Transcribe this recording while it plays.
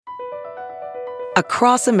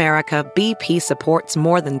Across America, BP supports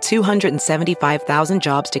more than 275,000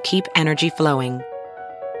 jobs to keep energy flowing.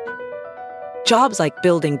 Jobs like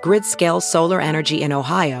building grid-scale solar energy in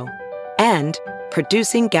Ohio and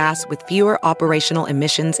producing gas with fewer operational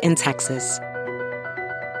emissions in Texas.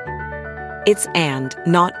 It's and,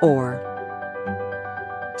 not or.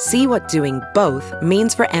 See what doing both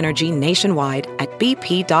means for energy nationwide at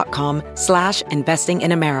bp.com/investing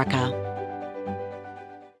in America.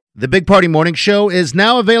 The Big Party Morning Show is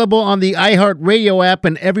now available on the iHeartRadio app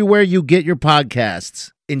and everywhere you get your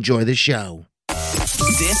podcasts. Enjoy the show.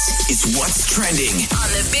 This is what's trending on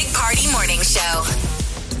the Big Party Morning Show.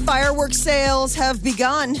 Fireworks sales have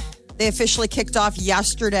begun. They officially kicked off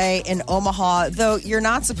yesterday in Omaha, though you're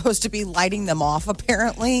not supposed to be lighting them off,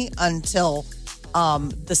 apparently, until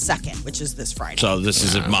the 2nd, which is this Friday. So this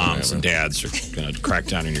is if moms and dads are going to crack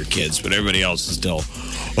down on your kids, but everybody else is still...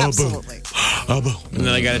 Absolutely. And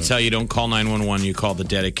then I got to tell you, don't call 911. You call the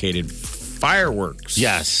dedicated fireworks.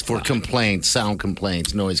 Yes, for complaints, sound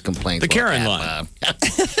complaints, noise complaints. The Karen line.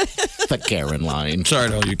 The Karen line. Sorry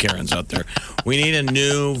to all you Karens out there. We need a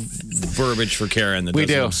new verbiage for Karen that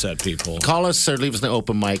doesn't upset people. Call us or leave us an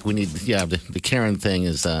open mic. We need, the Karen thing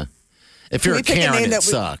is, if you're a Karen, it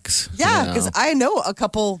sucks. Yeah, because I know a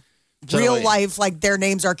couple real life, like their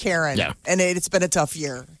names are Karen. Yeah. And it's been a tough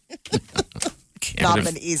year. Not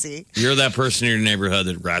been easy. You're that person in your neighborhood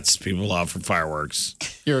that rats people off for fireworks.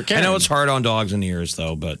 You're a Karen. I know it's hard on dogs and ears,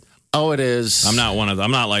 though, but... Oh, it is. I'm not one of them.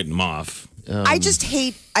 I'm not lighting them off. I just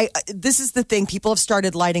hate... this is the thing. People have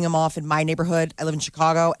started lighting them off in my neighborhood. I live in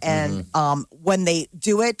Chicago. And when they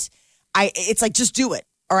do it, it's like, just do it.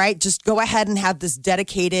 All right? Just go ahead and have this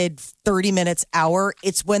dedicated 30 minutes, hour.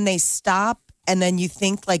 It's when they stop. And then you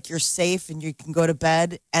think like you're safe and you can go to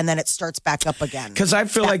bed, and then it starts back up again. Because I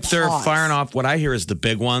feel like they're firing off. What I hear is the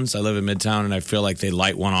big ones. I live in Midtown, and I feel like they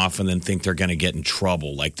light one off and then think they're going to get in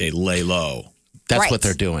trouble. Like they lay low. That's what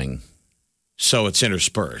they're doing. So it's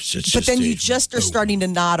interspersed. But then you just are starting to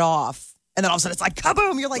nod off, and then all of a sudden it's like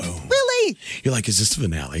kaboom. You're like, really? You're like, is this the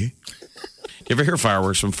finale? You ever hear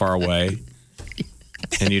fireworks from far away?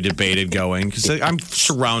 And you debated going, because I'm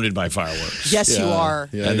surrounded by fireworks. Yes, you are.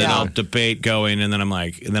 Yeah, and then I'll debate going, and then I'm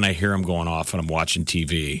like, and then I hear them going off, and I'm watching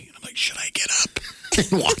TV. And I'm like, should I get up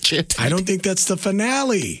and watch it? I don't think that's the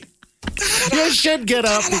finale. You should get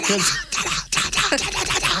up because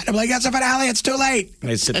I'm like, that's the finale. It's too late. And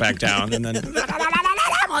I sit back down, and then I'm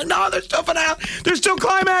like, no, there's still finale. There's still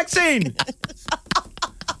climaxing.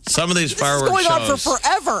 Some of these fireworks going on for shows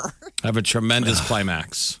forever. Have a tremendous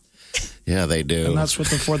climax. Yeah, they do. And that's what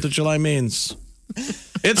the 4th of July means.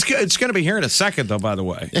 It's going to be here in a second, though, by the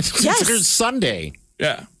way. It's Sunday.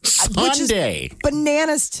 Yeah. Sunday. Which is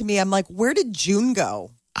bananas to me. I'm like, where did June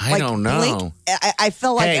go? I don't know. I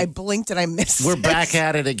felt like I blinked and I missed We're back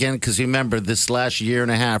at it again because remember, this last year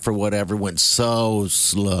and a half or whatever went so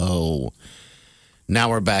slow.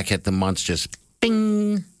 Now we're back at the months just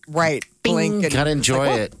bing. Right. Bing. Gotta enjoy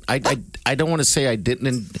it. I don't want to say I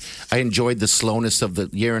didn't. I enjoyed the slowness of the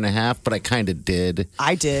year and a half, but I kind of did.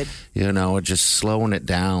 I did. Just slowing it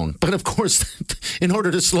down. But of course, in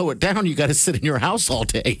order to slow it down, you got to sit in your house all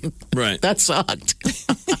day. Right. That sucked.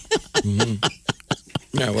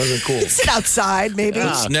 Yeah, it wasn't cool. Sit outside, maybe.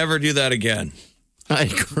 Let's never do that again. I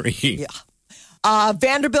agree. Yeah.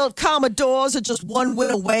 Vanderbilt Commodores are just one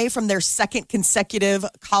win away from their second consecutive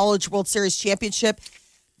College World Series championship.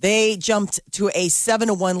 They jumped to a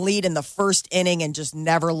 7-1 lead in the first inning and just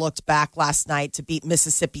never looked back last night to beat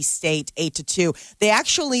Mississippi State 8-2. They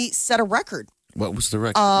actually set a record. What was the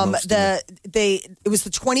record? It was the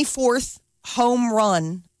 24th home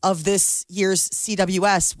run of this year's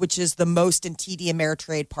CWS, which is the most in TD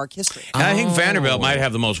Ameritrade Park history. And I think Vanderbilt might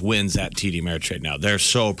have the most wins at TD Ameritrade now. They're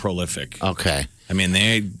so prolific. Okay. I mean,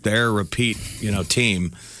 they're a repeat,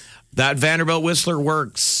 team. That Vanderbilt Whistler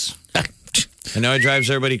works. I know it drives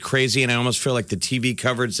everybody crazy, and I almost feel like the TV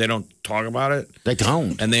coverage, they don't talk about it. They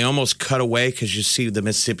don't. And they almost cut away because you see the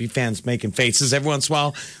Mississippi fans making faces every once in a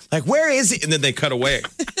while. Like, where is it? And then they cut away.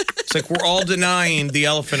 It's like we're all denying the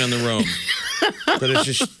elephant in the room. That is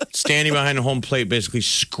just standing behind the home plate, basically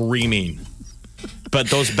screaming. But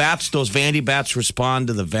those Vandy bats respond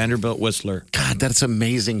to the Vanderbilt Whistler. God, that's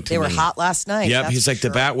amazing to me. They were hot last night. Yep, he's like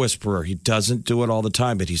the bat whisperer. He doesn't do it all the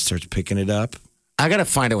time, but he starts picking it up. I got to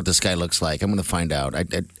find out what this guy looks like. I'm going to find out. I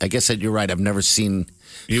guess that you're right. I've never seen...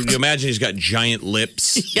 You imagine he's got giant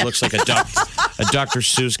lips. Yes. Looks like a Dr.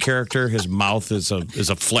 Seuss character. His mouth is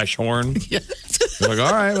a flesh horn. Yes. You're like,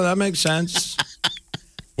 all right, well, that makes sense.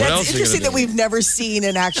 What That's else interesting that we've never seen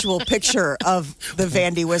an actual picture of the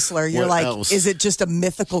Vandy Whistler. You're What like, else? is it just a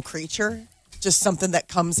mythical creature? just something that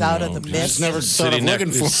comes out of the mist. never thought of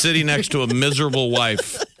looking for. Sitting next to a miserable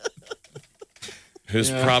wife who's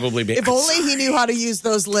probably being. If only he knew how to use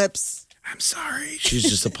those lips. I'm sorry. She's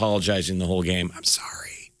just apologizing the whole game. I'm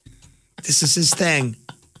sorry. This is his thing.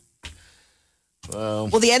 Well,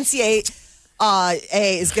 the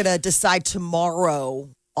NCAA is going to decide tomorrow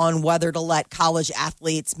on whether to let college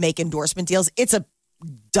athletes make endorsement deals. It's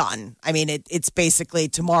done. I mean, it's basically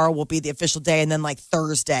tomorrow will be the official day, and then like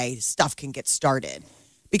Thursday, stuff can get started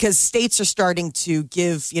because states are starting to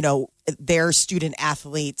give, their student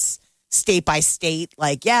athletes state by state,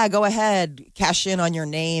 like, yeah, go ahead, cash in on your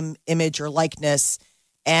name, image, or likeness.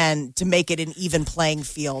 And to make it an even playing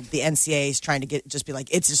field, the NCAA is trying to just be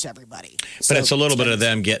like, it's just everybody. But it's a little bit of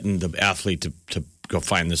them getting the athlete to go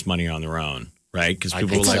find this money on their own, right? Because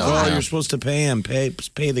people are like, oh, you're supposed to pay him, pay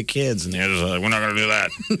the kids. And they're just like, we're not going to do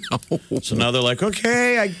that. No. So now they're like,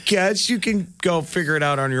 okay, I guess you can go figure it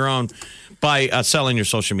out on your own by selling your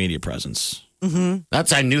social media presence.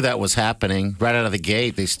 Mm-hmm. I knew that was happening right out of the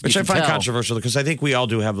gate. Which I find controversial because I think we all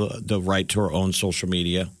do have the right to our own social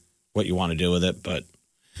media, what you want to do with it. But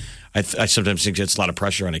I sometimes think it's a lot of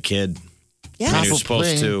pressure on a kid. Yeah, you're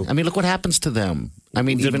supposed to. I mean, look what happens to them. I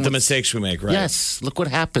mean, even the mistakes we make, right? Yes, look what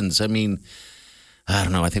happens. I mean, I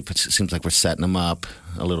don't know. I think it seems like we're setting them up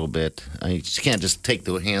a little bit. You just can't just take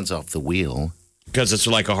the hands off the wheel. Because it's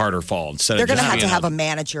like a harder fall. They're going to have a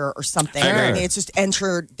manager or something. I mean, it's just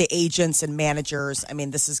enter the agents and managers. I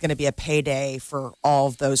mean, this is going to be a payday for all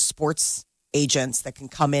of those sports agents that can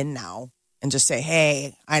come in now and just say,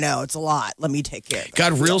 hey, I know it's a lot. Let me take care of it.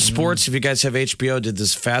 God, Real Sports, if you guys have HBO, did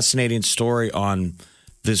this fascinating story on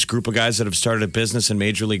this group of guys that have started a business in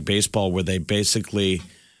Major League Baseball where they basically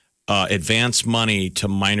advance money to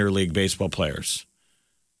minor league baseball players.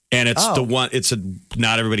 And it's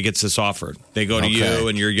not everybody gets this offered. They go to you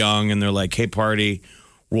and you're young and they're like, hey, party,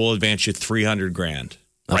 we'll advance you $300,000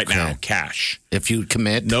 right now, cash. If you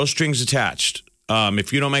commit. No strings attached.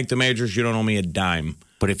 If you don't make the majors, you don't owe me a dime.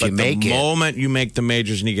 But if you make the moment you make the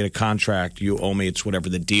majors and you get a contract, you owe me, it's whatever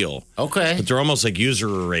the deal. Okay. But they're almost like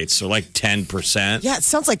usurer rates. So like 10%. Yeah, it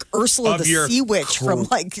sounds like Ursula the Sea Witch from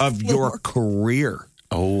like... Of your career.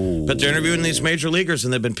 Oh. But they're interviewing these major leaguers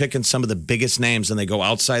and they've been picking some of the biggest names and they go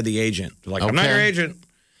outside the agent. They're like, I'm not your agent.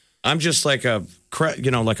 I'm just like a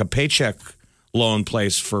paycheck loan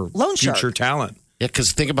place for future talent. Yeah,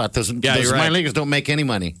 because think about those minor leaguers don't make any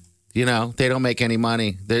money. They don't make any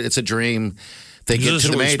money. It's a dream. They get to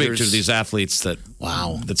the majors. We speak to these athletes that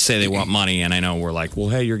say they want money, and I know we're like, well,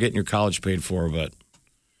 hey, you're getting your college paid for, but.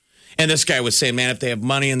 And this guy was saying, man, if they have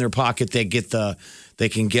money in their pocket, they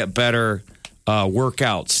can get better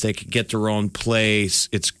workouts. They can get their own place.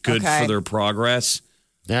 It's good for their progress.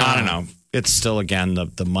 Yeah. I don't know. It's still again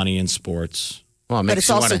the money in sports. Well, it makes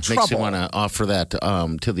you want to offer that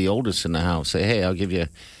to the oldest in the house. Say, hey, I'll give you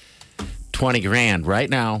 $20,000 right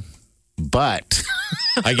now, but.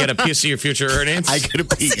 I get a piece of your future earnings? I get a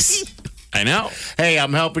piece. I know. Hey,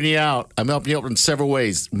 I'm helping you out. I'm helping you out in several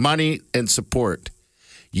ways. Money and support.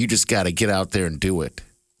 You just got to get out there and do it.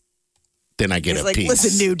 Then I get a piece.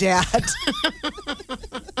 Listen, new dad.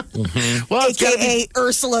 Well, AKA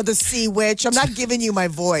Ursula the Sea Witch. I'm not giving you my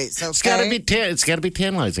voice. Okay? It's got to be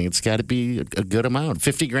tantalizing. It's got to be a good amount.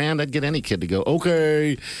 $50,000. I'd get any kid to go.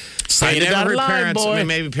 Okay, sign it down line, parents. boy. I mean,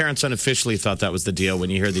 maybe parents unofficially thought that was the deal when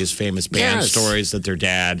you hear these famous band stories that their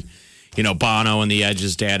dad, Bono and the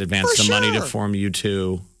Edge's dad advanced the money to form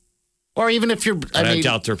U2. Or even if you're, I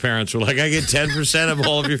doubt their parents were like, I get 10% of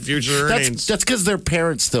all of your future earnings. That's because they're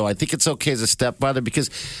parents, though. I think it's okay as a stepfather because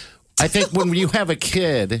I think when you have a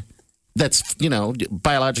kid that's,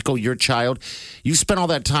 biological, your child, you spend all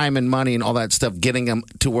that time and money and all that stuff getting them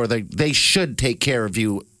to where they should take care of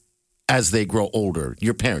you as they grow older.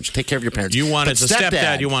 Your parents. Take care of your parents. You want as a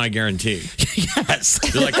stepdad, you want a guarantee. Yes.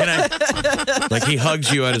 You're like, like he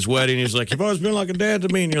hugs you at his wedding. He's like, you've always been like a dad to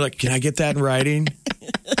me. And you're like, can I get that in writing?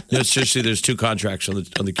 No, seriously, there's 2 contracts on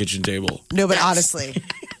the kitchen table. No, but honestly,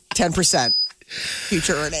 10%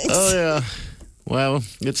 future earnings. Oh, yeah. Well,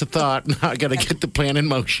 it's a thought. I got to get the plan in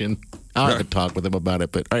motion. I'll have to talk with him about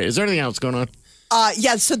it. But all right, is there anything else going on?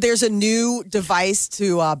 So there's a new device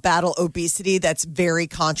to battle obesity that's very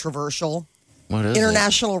controversial. What is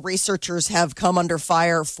International researchers have come under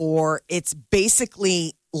fire for it's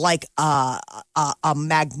basically like a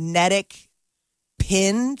magnetic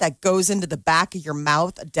pin that goes into the back of your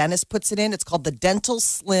mouth. A dentist puts it in. It's called the Dental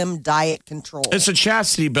Slim Diet Control. It's a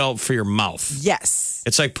chastity belt for your mouth. Yes.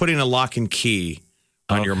 It's like putting a lock and key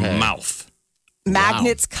on your mouth.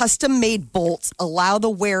 Magnets, custom-made bolts allow the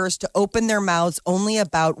wearers to open their mouths only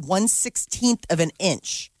about 1/16 of an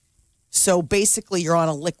inch. So basically, you're on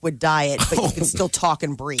a liquid diet, but you can still talk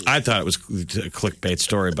and breathe. I thought it was a clickbait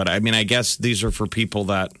story, but I mean, I guess these are for people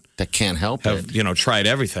that can't help have, it. tried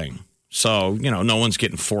everything. So, no one's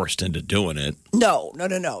getting forced into doing it. No.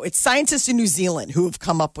 It's scientists in New Zealand who have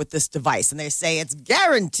come up with this device, and they say it's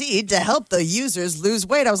guaranteed to help the users lose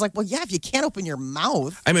weight. I was like, well, yeah, if you can't open your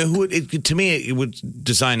mouth. I mean, to me, it would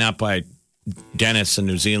design not by dentists in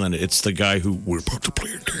New Zealand. It's the guy who we're about to play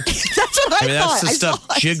a game. That's what I mean, thought. that's the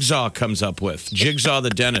stuff Jigsaw comes up with. Jigsaw the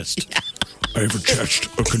dentist. I have attached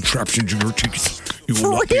a contraption to your teeth. You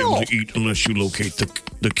will not be able to eat unless you locate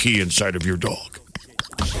the key inside of your dog.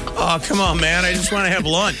 Oh, come on, man. I just want to have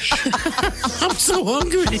lunch. I'm so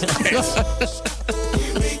hungry.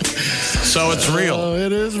 So it's real. Oh,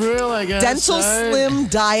 it is real, I guess. Dental Slim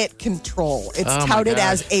Diet Control. It's touted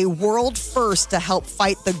gosh. as a world first to help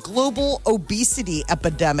fight the global obesity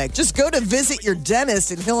epidemic. Just go to visit your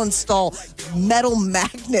dentist and he'll install metal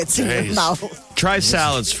magnets in your mouth. Try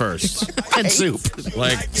salads first. And soup.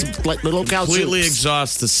 Like little cow completely soups.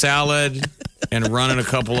 exhaust the salad and running a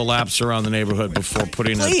couple of laps around the neighborhood before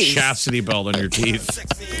putting a chastity belt on your teeth. To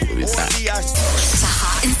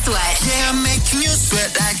Hot and Sweat. Yeah, making you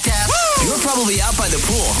sweat like that. You're probably out by the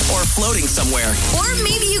pool or floating somewhere. Or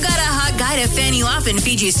maybe you got a hot guy to fan you off and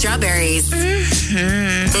feed you strawberries.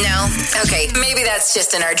 No? Okay, maybe that's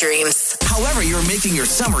just in our dreams. However, you're making your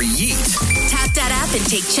summer yeet. Tap that app and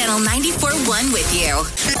take Channel 94.1 with you.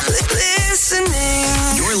 Listening.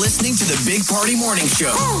 You're listening to the Big Party Morning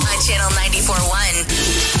Show. On Channel 94.1.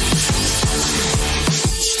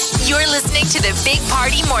 You're listening to the Big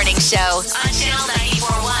Party Morning Show on Channel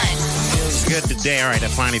 94.1. Feels good today. All right, I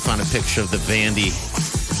finally found a picture of the Vandy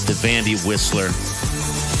Whistler.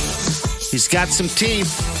 He's got some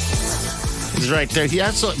teeth. He's right there. He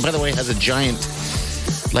also, by the way, has a giant,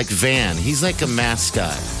 van. He's like a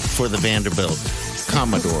mascot for the Vanderbilt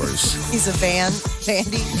Commodores. He's a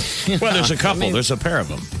Vandy. Well, there's a couple. There's a pair of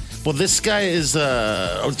them. Well, this guy is,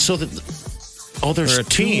 there's They're a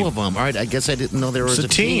two team. of them. All right, I guess I didn't know there was It's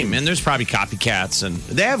a team. And there's probably copycats. And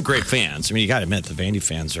they have great fans. I mean, you got to admit, the Vandy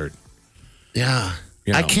fans are... Yeah.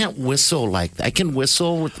 I can't whistle like that. I can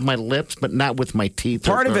whistle with my lips, but not with my teeth.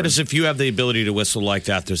 Part of it is if you have the ability to whistle like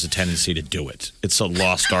that, there's a tendency to do it. It's a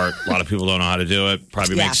lost art. A lot of people don't know how to do it.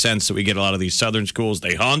 Probably makes sense that we get a lot of these southern schools.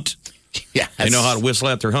 They hunt. Yeah, They know how to whistle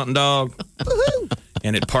at their hunting dog.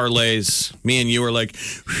 And it parlays. Me and you are like,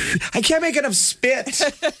 I can't make enough spit.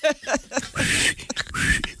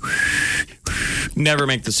 Never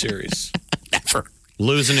make the series. Never.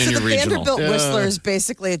 Losing in your The regional. Vanderbilt Whistler is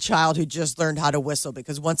basically a child who just learned how to whistle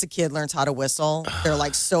because once a kid learns how to whistle,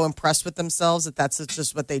 they're so impressed with themselves that's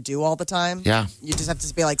just what they do all the time. Yeah. You just have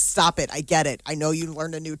to be like, stop it. I get it. I know you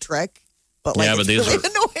learned a new trick, but Yeah, it's but these really are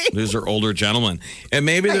annoying. these are older gentlemen, and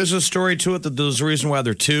maybe there's a story to it that there's a reason why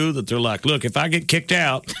they're two. That they're like, look, if I get kicked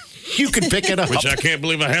out, You can pick it up. which I can't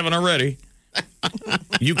believe I haven't already,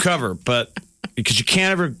 you cover, but because you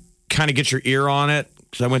can't ever kind of get your ear on it.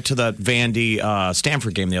 Because I went to the Vandy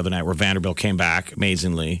Stanford game the other night where Vanderbilt came back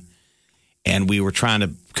amazingly, and we were trying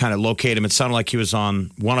to kind of locate him. It sounded like he was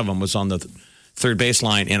one of them was on the third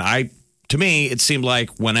baseline, and to me, it seemed like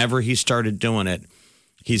whenever he started doing it,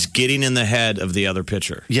 he's getting in the head of the other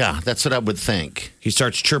pitcher. Yeah, that's what I would think. He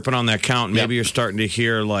starts chirping on that count. Maybe you're starting to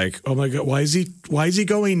hear like, "Oh my God, why is he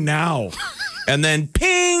going now?" And then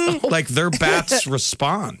ping, like their bats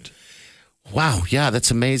respond. Wow, yeah,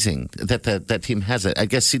 that's amazing that team has it. I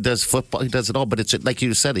guess he does football, he does it all, but it's like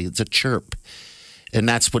you said, it's a chirp. And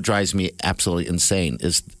that's what drives me absolutely insane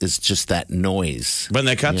is just that noise. When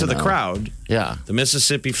they cut to the crowd, yeah, the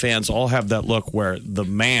Mississippi fans all have that look where the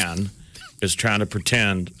man is trying to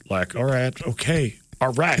pretend like, all right, okay,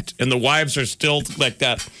 all right. And the wives are still like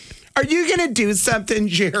that. Are you going to do something,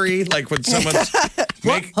 Jerry? Like when someone's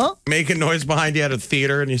making noise behind you at a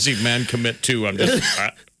theater and you see men commit to,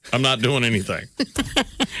 I'm not doing anything.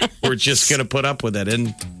 We're just going to put up with it.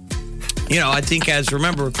 And, I think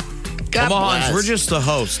remember, Omahans, we're just the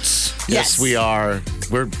hosts. Yes, we are.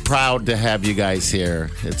 We're proud to have you guys here.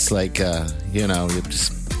 It's like, we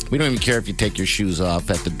don't even care if you take your shoes off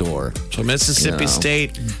at the door. So Mississippi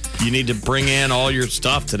State, you need to bring in all your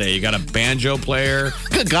stuff today. You got a banjo player.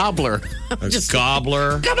 A gobbler. A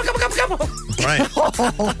gobbler. Gobble, gobble, gobble, gobble.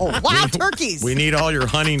 Right. Wild turkeys. We need all your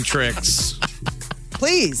hunting tricks.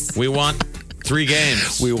 Please. We want 3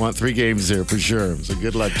 games. We want 3 games there for sure. So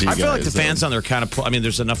good luck to you guys. I feel like the fans on there kind of...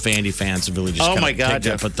 there's enough Vandy fans that really just Oh, my God,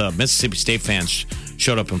 that, but the Mississippi State fans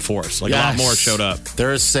showed up in force. A lot more showed up.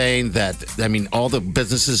 They're saying that, all the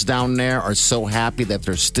businesses down there are so happy that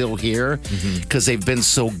they're still here because they've been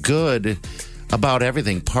so good about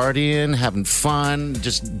everything, partying, having fun,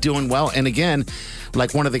 just doing well. And again,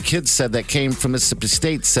 like one of the kids said that came from Mississippi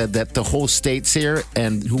State said that the whole state's here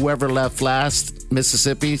and whoever left last,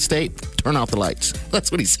 Mississippi State, turn off the lights. That's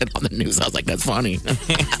what he said on the news. I was like, that's funny. Big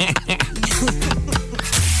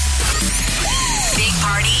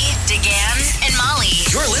Party, DeGan, and Molly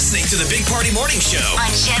You're listening to the Big Party Morning Show. on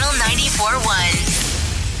Channel 94.1.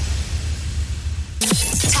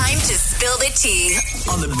 Time to spill the tea.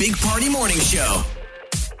 On the Big Party Morning Show.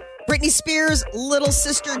 Britney Spears' little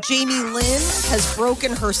sister, Jamie Lynn, has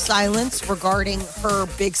broken her silence regarding her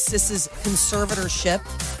big sis's conservatorship.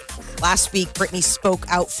 Last week, Britney spoke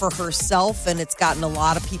out for herself, and it's gotten a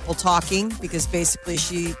lot of people talking because basically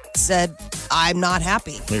she said, I'm not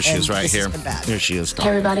happy. There she is right this here. has been bad. Here she is. Hey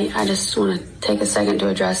everybody, I just want to take a second to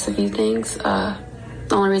address a few things.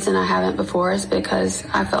 The only reason I haven't before is because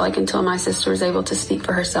I felt like until my sister was able to speak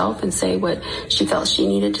for herself and say what she felt she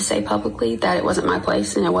needed to say publicly, that it wasn't my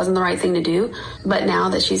place and it wasn't the right thing to do. But now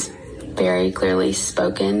that she's very clearly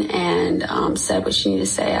spoken and said what she needed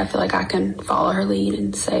to say, I feel like I can follow her lead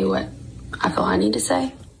and say what I feel I need to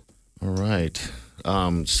say. All right.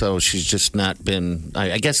 So she's just not been.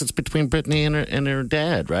 I guess it's between Brittany and her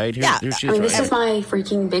dad, right? Here, Yeah. here she I mean, is this right is my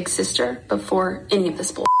freaking big sister before any of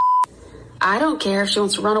this bull. I don't care if she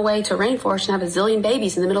wants to run away to a rainforest and have a zillion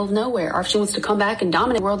babies in the middle of nowhere, or if she wants to come back and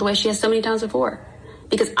dominate the world the way she has so many times before.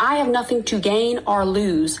 Because I have nothing to gain or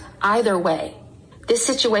lose either way. This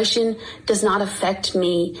situation does not affect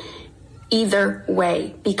me either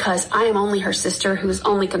way because I am only her sister who is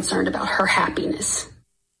only concerned about her happiness.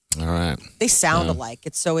 All right. They sound alike.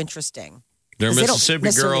 It's so interesting. They're 'Cause they don't Mississippi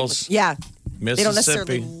necessarily- girls. Yeah. They don't Mississippi.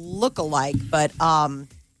 necessarily look alike, but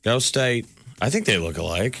Go State. I think they look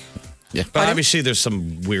alike. Yeah. But obviously there's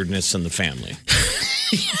some weirdness in the family.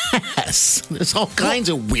 Yes. There's all kinds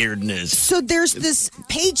of weirdness. so there's this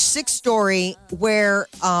Page 6 story where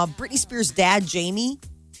Britney Spears' dad, Jamie,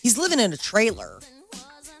 he's living in a trailer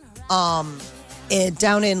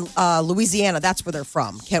down in Louisiana. That's where they're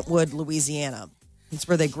from, Kentwood, Louisiana. It's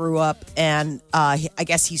where they grew up. And I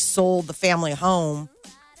guess he sold the family home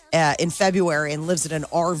in February and lives in an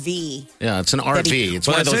RV. Yeah, it's an RV. It's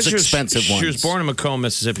one of those expensive ones. She was born in Macomb,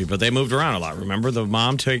 Mississippi, but they moved around a lot. Remember, the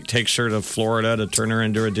mom takes her to Florida to turn her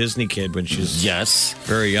into a Disney kid when she's Yes.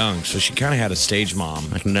 very young. So she kind of had a stage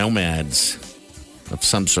mom. Like nomads of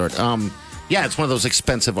some sort. Yeah, it's one of those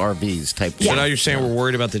expensive RVs type. So now you're saying we're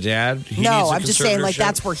worried about the dad? He No, needs a I'm just saying like conservatorship?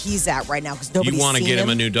 that's where he's at right now because nobody's You want to seen get him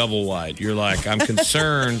a new double wide. You're like, I'm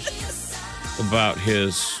concerned about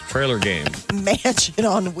his trailer game. mansion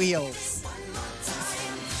on wheels.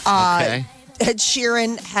 Okay. Ed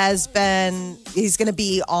Sheeran he's going to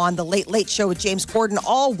be on the Late Late Show with James Corden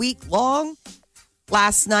all week long.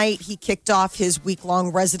 Last night, he kicked off his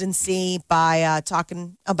week-long residency by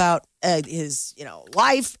talking about his,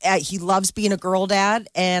 life. He loves being a girl dad,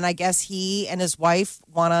 and I guess he and his wife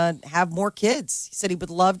want to have more kids. He said he would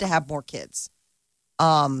love to have more kids.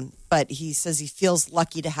 But he says he feels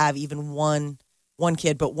lucky to have even one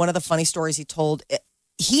kid. But one of the funny stories he told,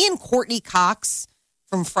 he and Courtney Cox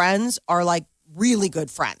from Friends are like really good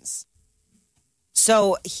friends.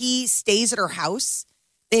 So he stays at her house.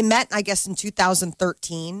 They met, I guess, in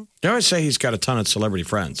 2013. They always say he's got a ton of celebrity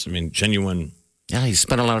friends. I mean, genuine. Yeah, he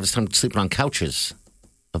spent a lot of his time sleeping on couches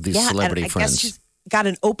of these celebrity and I friends. guess she's got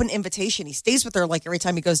an open invitation. He stays with her like every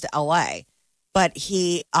time he goes to LA. But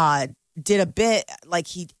he did a bit like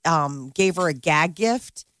he gave her a gag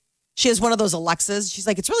gift. She has one of those Alexas. She's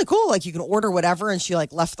like, it's really cool. Like you can order whatever. And she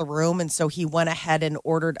like left the room. And so he went ahead and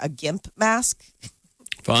ordered a GIMP mask.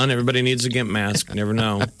 Fun. Everybody needs a GIMP mask. You never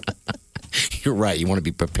know. You're right. You want to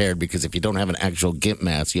be prepared because if you don't have an actual GIMP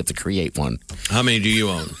mask, you have to create one. How many do you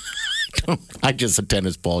own? I just a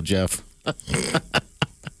tennis ball, Jeff.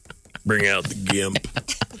 Bring out the GIMP.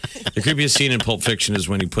 The creepiest scene in Pulp Fiction is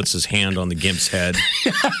when he puts his hand on the GIMP's head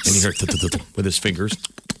and you hear with his fingers.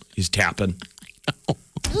 He's tapping.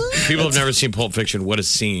 People have never seen Pulp Fiction. What a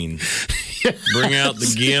scene. Bring out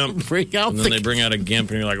the GIMP. Bring out and then they bring out a GIMP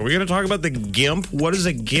and you're like, are we going to talk about the GIMP? What is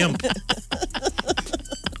a GIMP?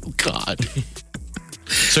 God.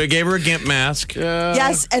 So he gave her a GIMP mask.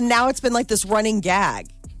 Yes. And now it's been like this running gag.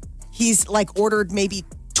 He's like ordered maybe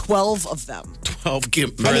 12 of them. 12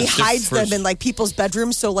 GIMP And he masks. hides them in like people's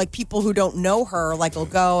bedrooms. So like people who don't know her, like will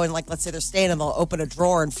go and like, let's say they're staying and they'll open a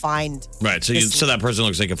drawer and find. Right. So that person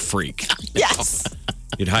looks like a freak. Yes.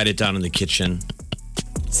 You'd hide it down in the kitchen.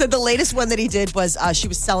 So the latest one that he did was she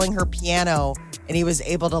was selling her piano and he was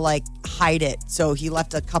able to like hide it. So he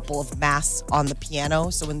left a couple of masks on the piano.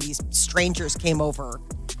 So when these strangers came over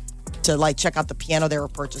to like check out the piano they were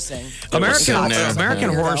purchasing. American sitting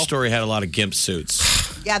there. Horror Story had a lot of GIMP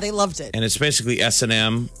suits. Yeah, they loved it. And it's basically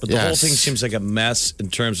S&M, but the whole thing seems like a mess in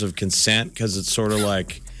terms of consent because it's sort of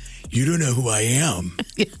like, you don't know who I am.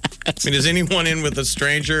 I mean, is anyone in with a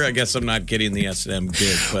stranger? I guess I'm not getting the S&M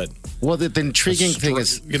gig, but... Well, the intriguing thing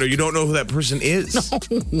is... you don't know who that person is.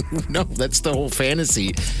 No, that's the whole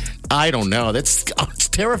fantasy. I don't know. It's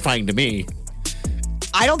terrifying to me.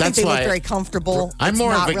 I don't think they look very comfortable. I'm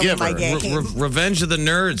more of a really giver. my game. Revenge of the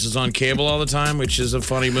Nerds is on cable all the time, which is a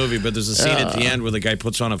funny movie. But there's a scene at the end where the guy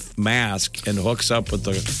puts on a mask and hooks up with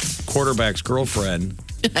the quarterback's girlfriend.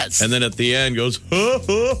 Yes. And then at the end goes,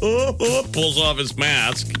 pulls off his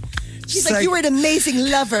mask. She's like, you were an amazing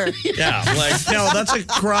lover. Yeah, like, no, that's a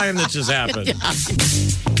crime that just happened.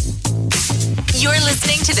 You're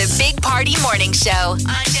listening to the Big Party Morning Show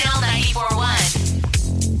on Channel 94.1.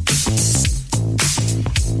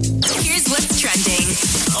 Here's what's trending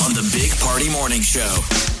on the Big Party Morning Show.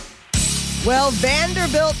 Well,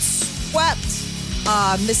 Vanderbilt swept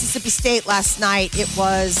Mississippi State last night. It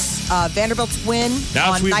was Vanderbilt's win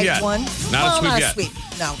on night one. Not a sweep.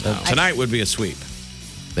 No. Tonight would be a sweep.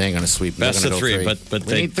 They ain't going to sweep. Best of three, but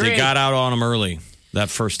they got out on them early. That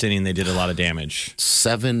first inning, they did a lot of damage.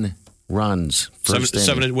 7 runs. Was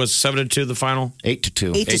 7-2 the final?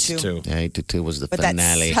 8-2. 8-2. Yeah, 8-2 was the but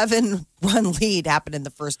finale. That 7-run lead happened in the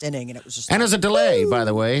first inning, and it was just. And as a delay, by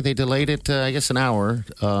the way, they delayed it. I guess an hour.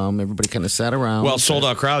 Everybody kind of sat around. Well, sold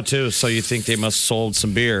out crowd too. So you think they must have sold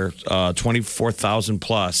some beer, 24,000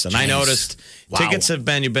 plus. And I noticed tickets you've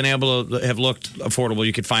been able to have looked affordable.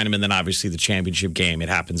 You could find them, and then obviously the championship game. It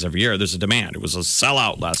happens every year. There's a demand. It was a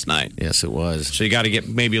sellout last night. Yes, it was. So you got to get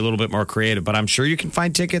maybe a little bit more creative. But I'm sure you can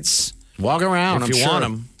find tickets. Walk around if you want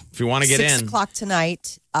them. If you want to get 6 in. 6 o'clock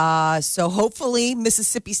tonight. So hopefully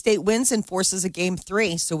Mississippi State wins and forces a game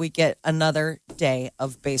 3, so we get another day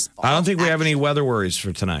of baseball. I don't think we have any weather worries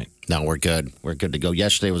for tonight. No, we're good. We're good to go.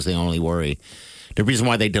 Yesterday was the only worry. The reason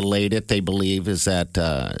why they delayed it, they believe, is that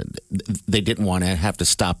they didn't want to have to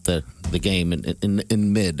stop the game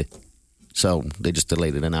in mid. So they just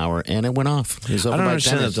delayed it an hour, and it went off. It was over I don't by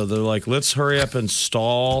understand 10. that, though. They're like, let's hurry up and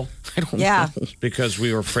stall. I don't know. Because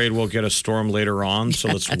we were afraid we'll get a storm later on, so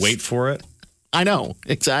let's wait for it. I know,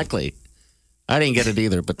 exactly. I didn't get it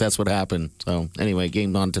either, but that's what happened. So anyway,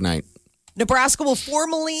 game on tonight. Nebraska will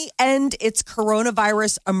formally end its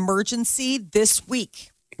coronavirus emergency this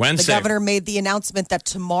week. Wednesday. The governor made the announcement that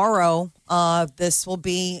tomorrow, this will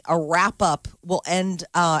be a wrap-up, will end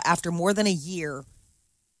after more than a year.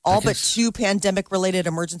 All but 2 pandemic-related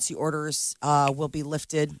emergency orders will be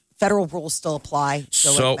lifted. Federal rules still apply.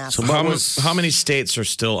 So how many states are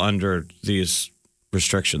still under these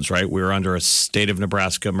restrictions, right? We were under a state of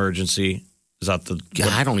Nebraska emergency. Is that the...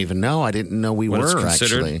 I don't even know. I didn't know we were,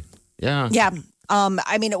 actually. Yeah. Yeah.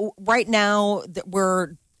 I mean, right now,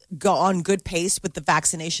 we're on good pace with the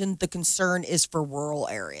vaccination. The concern is for rural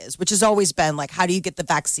areas, which has always been like, how do you get the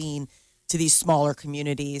vaccine to these smaller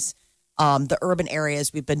communities? The urban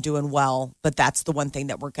areas, we've been doing well, but that's the one thing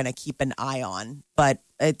that we're going to keep an eye on. But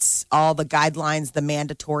it's all the guidelines, the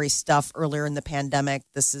mandatory stuff earlier in the pandemic.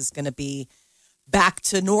 This is going to be back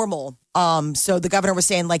to normal. So the governor was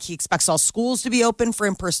saying like he expects all schools to be open for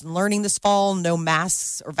in-person learning this fall, no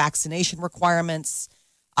masks or vaccination requirements.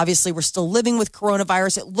 Obviously, we're still living with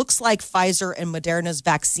coronavirus. It looks like Pfizer and Moderna's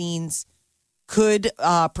vaccines could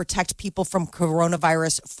protect people from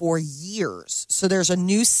coronavirus for years. So there's a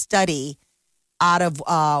new study out of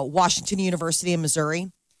Washington University in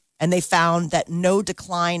Missouri, and they found that no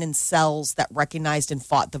decline in cells that recognized and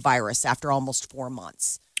fought the virus after almost 4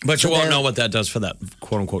 months. But you won't know what that does for that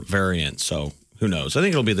quote-unquote variant, so who knows? I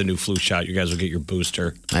think it'll be the new flu shot. You guys will get your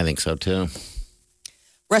booster. I think so, too.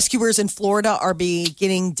 Rescuers in Florida are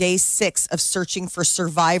beginning day 6 of searching for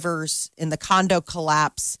survivors in the condo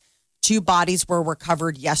collapse. 2 bodies were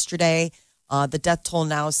recovered yesterday. The death toll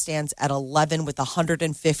now stands at 11, with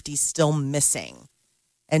 150 still missing.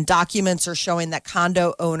 And documents are showing that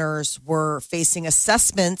condo owners were facing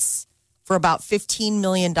assessments for about $15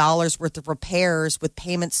 million worth of repairs, with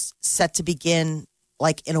payments set to begin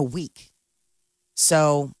like in a week.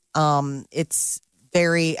 So it's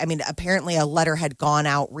apparently a letter had gone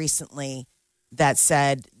out recently that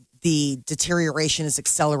said the deterioration is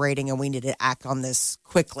accelerating and we need to act on this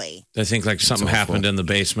quickly. I think like something happened in the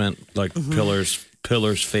basement, like pillars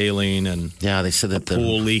failing, and yeah, they said that the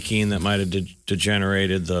pool leaking that might have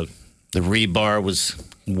degenerated. The rebar was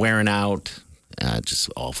wearing out.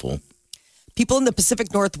 Just awful. People in the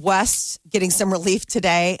Pacific Northwest getting some relief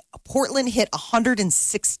today. Portland hit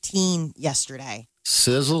 116 yesterday.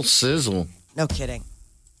 Sizzle, sizzle. No kidding.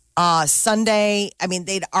 Sunday,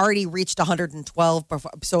 they'd already reached 112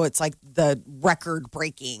 before, so it's like the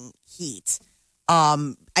record-breaking heat.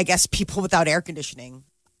 I guess people without air conditioning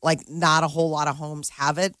like not a whole lot of homes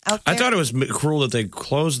have it out there. I thought it was cruel that they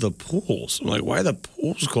closed the pools. I'm like, why are the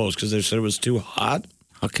pools closed? Because they said it was too hot?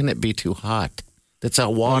 How can it be too hot? That's how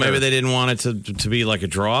water. Well, maybe they didn't want it to be like a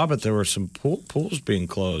draw, but there were some pools being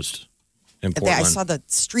closed in Portland. I saw the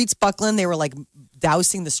streets buckling. They were like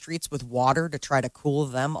dousing the streets with water to try to cool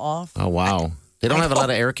them off. Oh, wow. They don't have a lot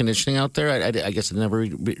of air conditioning out there? I guess I never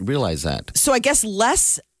realized that. So I guess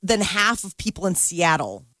less than half of people in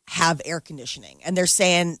Seattle have air conditioning. And they're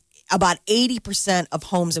saying about 80% of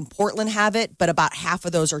homes in Portland have it, but about half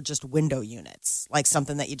of those are just window units, like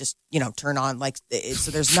something that you just, turn on. So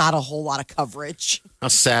there's not a whole lot of coverage. How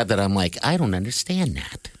sad that I'm like, I don't understand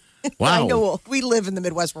that. Wow. I know. We live in the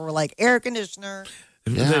Midwest where we're like, air conditioner.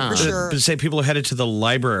 Yeah. For sure. But say people are headed to the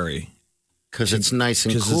library. Because it's nice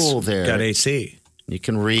and cool there. Got AC. You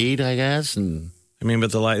can read, I guess. And I mean,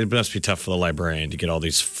 but it must be tough for the librarian to get all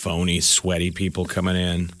these phony, sweaty people coming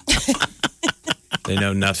in. They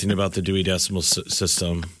know nothing about the Dewey Decimal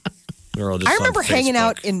System. They're all just I remember on hanging Facebook.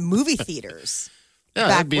 out in movie theaters yeah, back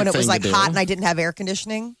that'd be a when it thing was to like do. hot and I didn't have air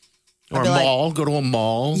conditioning. Or I'd a be like, mall. Go to a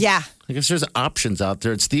mall. Yeah. I guess there's options out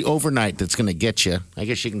there. It's the overnight that's going to get you. I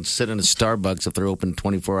guess you can sit in a Starbucks if they're open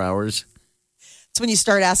 24 hours. It's when you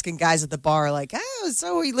start asking guys at the bar, like, oh,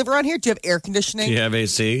 so you live around here? Do you have air conditioning? Do you have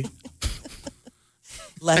AC?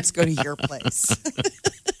 Let's go to your place.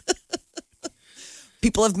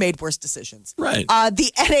 People have made worse decisions. Right.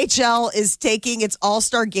 The NHL is taking its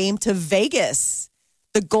All-Star game to Vegas.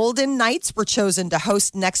 The Golden Knights were chosen to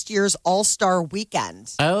host next year's All-Star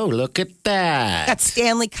weekend. Oh, look at that. Got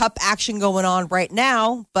Stanley Cup action going on right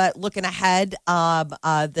now, but looking ahead,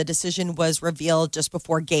 the decision was revealed just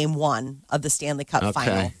before Game 1 of the Stanley Cup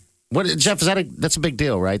final. What, Jeff, that's a big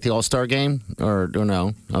deal, right? The All-Star game? Or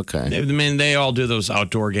no? Okay. I mean, they all do those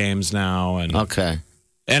outdoor games now. And Okay.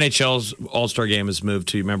 NHL's All-Star game has moved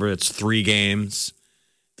to, remember, it's 3 games.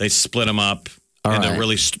 They split them up All into right.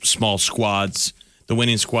 really small squads. The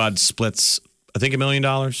winning squad splits, I think, $1 million.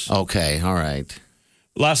 Okay, all right.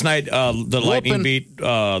 Last night, the Lightning Whooping. beat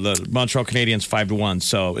the Montreal Canadiens 5-1.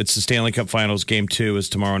 So it's the Stanley Cup Finals. Game 2 is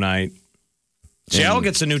tomorrow night. Seattle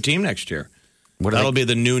gets a new team next year. That'll be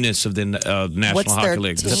the newness of the National What's Hockey their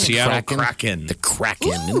League. The team? Seattle Kraken. The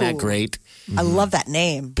Kraken. Isn't that great? I love that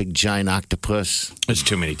name. Big giant octopus. There's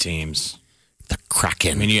too many teams. The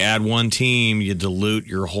Kraken. I mean, you add one team, you dilute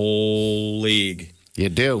your whole league. You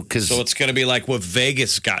do. So it's going to be like what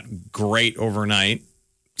Vegas got great overnight.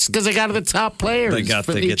 It's because they got the top players. They get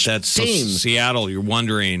that. So team. Seattle, you're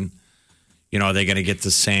wondering, are they going to get the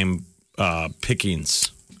same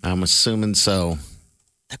pickings? I'm assuming so.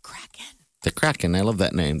 The Kraken. The Kraken. I love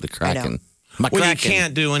that name. The Kraken. My Well, you Kraken.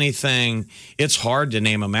 can't do anything. It's hard to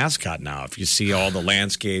name a mascot now. If you see all the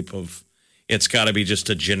landscape of, it's got to be just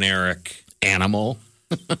a generic Animal.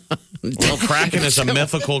 Well, Kraken is a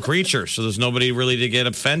mythical creature, so there's nobody really to get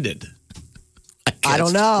offended. I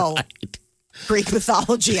don't know. Greek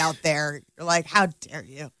mythology out there. You're like, how dare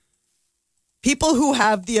you? People who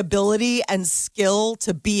have the ability and skill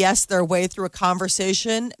to BS their way through a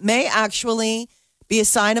conversation may actually be a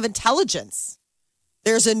sign of intelligence.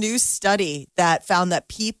 There's a new study that found that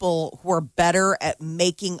people who are better at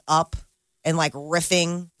making up and like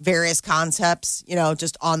riffing various concepts,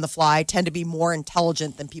 just on the fly, tend to be more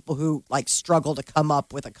intelligent than people who like struggle to come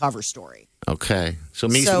up with a cover story. Okay. So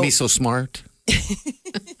me so smart.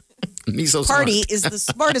 Me so Party smart. is the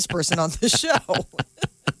smartest person on the show.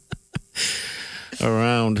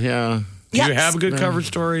 Around, yeah. Do you have good cover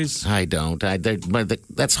stories? I don't.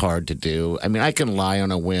 That's hard to do. I mean, I can lie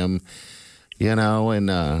on a whim, and Not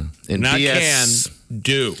BS. can,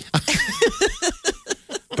 do.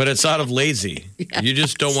 But it's out of lazy. You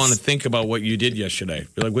just don't want to think about what you did yesterday.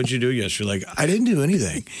 You're like, what'd you do yesterday? Like, I didn't do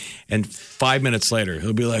anything. And 5 minutes later,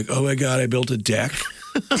 he'll be like, oh my God, I built a deck.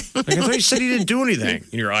 Like, I thought you said he didn't do anything.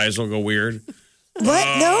 And your eyes will go weird.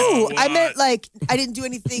 What? No, I meant like I didn't do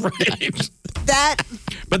anything. Right. That.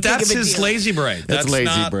 But that's big of a his deal. lazy brain. That's lazy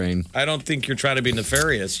not- brain. I don't think you're trying to be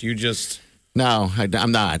nefarious. You just No,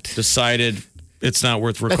 I'm not. decided it's not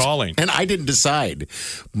worth recalling. And I didn't decide.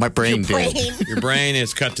 My brain did. Your brain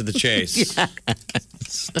is cut to the chase. But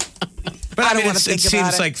I don't mean, wanna it think about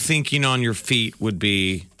seems it. like thinking on your feet would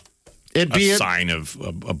be It'd a be sign of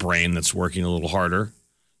a brain that's working a little harder.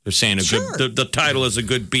 They're saying Sure. the title is a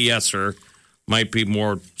good BSer might be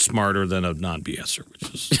more smarter than a non-BSer,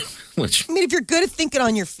 which is which I mean, if you're good at thinking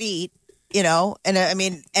on your feet, and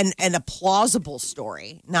and a plausible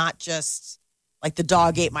story, not just like the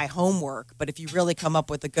dog ate my homework, but if you really come up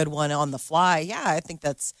with a good one on the fly, yeah, I think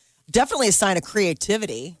that's definitely a sign of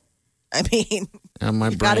creativity. I mean, my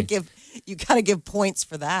you gotta brain. give points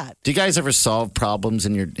for that. Do you guys ever solve problems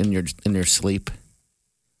in your sleep?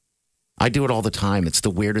 I do it all the time. It's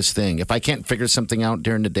the weirdest thing. If I can't figure something out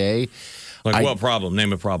during the day, Like what problem?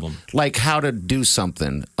 Name a problem. like how to do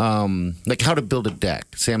something, like how to build a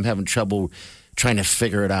deck. Say I'm having trouble trying to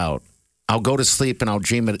figure it out. I'll go to sleep and I'll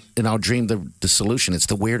dream it, and I'll dream the solution. It's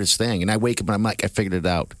the weirdest thing. And I wake up and I'm like, I figured it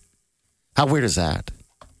out. How weird is that?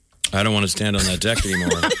 I don't want to stand on that deck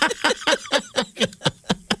anymore.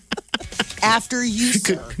 After you,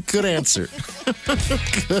 sir. Good answer.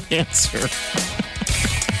 Good answer.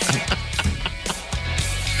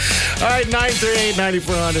 All right,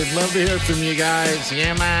 938-9400. Love to hear from you guys.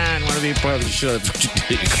 Yeah, man. Want to be part of the show? That's what you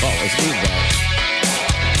do. You call us. Move on.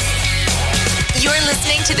 You're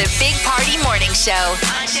listening to the Big Party Morning Show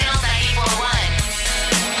on Channel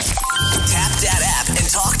 94.1. Tap that app and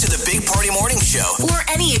talk to the Big Party Morning Show. Or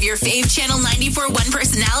any of your fave Channel 94.1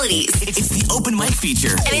 personalities. It's the open mic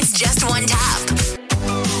feature. And it's just one tap.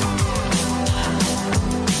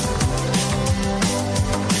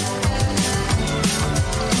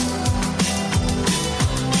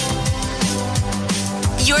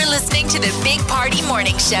 You're listening to the Big Party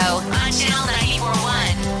Morning Show on Channel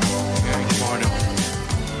 94.1. Good morning.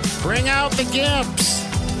 Bring out the gimps.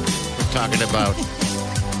 We're talking about.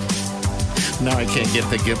 Now I can't get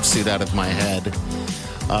the gimp suit out of my head.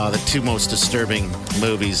 The two most disturbing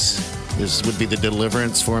movies would be The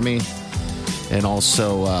Deliverance for me, and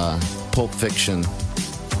also Pulp Fiction.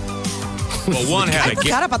 Well, one had I a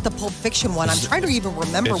forgot about the Pulp Fiction one. I'm trying to even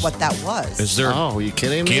remember what that was. Is there Oh, are you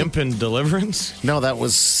kidding me? Gimp and Deliverance? No, that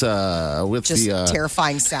was with Just the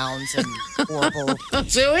terrifying sounds and horrible.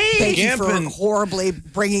 Zooey. Thank you Gimp for and- horribly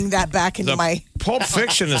bringing that back into The my. Pulp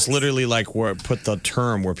Fiction is literally like where it put the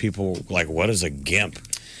term where people like, what is a gimp?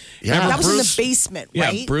 Yeah. That was in the Bruce- basement, Yeah,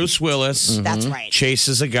 right? Bruce Willis That's right.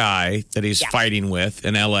 chases a guy that he's fighting with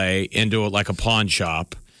in L.A. into like a pawn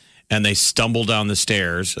shop, and they stumble down the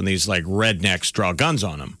stairs, and these like rednecks draw guns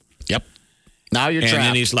on him. Yep. Now you're And trapped.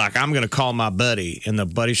 then he's like, I'm going to call my buddy. And the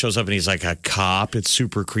buddy shows up and he's like a cop. It's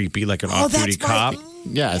super creepy, like an off-duty that's right. cop.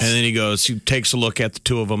 Yes. And then he takes a look at the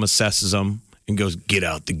two of them, assesses them, and goes, get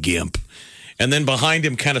out the gimp. And then behind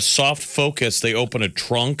him, kind of soft focus, they open a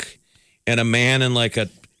trunk and a man in like a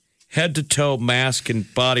head-to-toe mask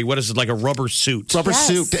and body. What is it, like a rubber suit? Rubber Yes.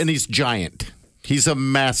 suit, and he's giant. He's a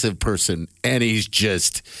massive person, and he's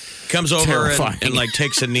just Comes over terrifying. and like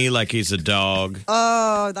takes a knee like he's a dog.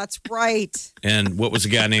 Oh, that's right. And what was the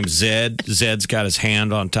guy named Zed? Zed's got his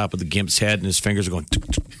hand on top of the gimp's head, and his fingers are going. Tuk,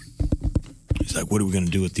 tuk. He's like, "What are we going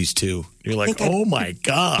to do with these two?" You're like, think I "Oh my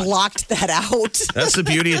god!" Blocked that out. That's the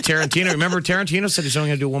beauty of Tarantino. Remember, Tarantino said he's only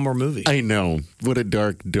going to do one more movie. I know. What a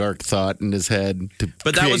dark thought in his head.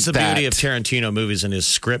 But that was the create beauty of that. Tarantino movies and his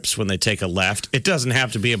scripts when they take a left. It doesn't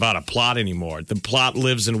have to be about a plot anymore. The plot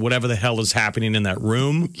lives in whatever the hell is happening in that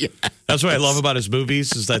room. Yeah. That's what I love about his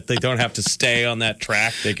movies is that they don't have to stay on that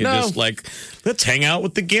track. They can No. just like, let's hang out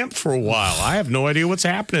with the gimp for a while. I have no idea what's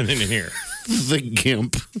happening in here. The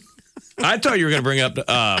gimp. I thought you were going to bring up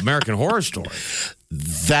American Horror Story.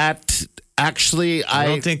 That actually, I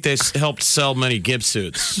don't think they helped sell many gimp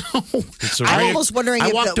suits. It's a I'm rare- almost wondering I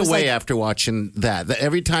if walked that was away like, after watching that. That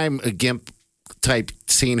every time a gimp type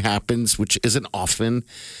scene happens, which isn't often,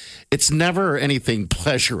 it's never anything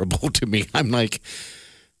pleasurable to me. I'm like,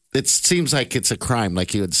 it seems like it's a crime,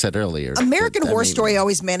 like you had said earlier. American But, I Horror mean, Story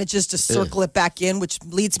always manages to circle it back in, which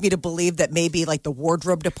leads me to believe that maybe like the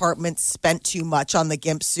wardrobe department spent too much on the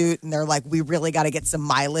gimp suit, and they're like, we really got to get some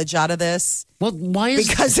mileage out of this Well, why is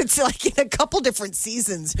because it's like in a couple different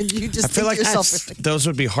seasons, and you just I feel think like to yourself, those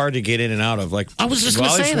would be hard to get in and out of. Like I was just gonna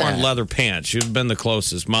Molly's say worn that. leather pants. You've been the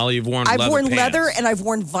closest. Molly, you've worn I've leather worn pants. leather and I've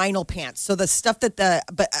worn vinyl pants. So the stuff that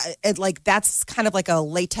like that's kind of like a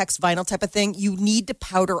latex vinyl type of thing. You need to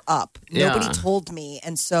powder up. Nobody told me,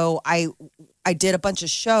 and so I did a bunch of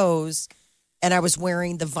shows, and I was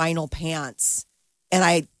wearing the vinyl pants, and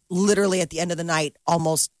I literally at the end of the night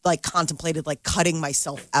almost like contemplated like cutting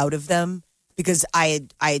myself out of them because I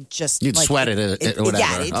had just You'd like, sweated it or whatever.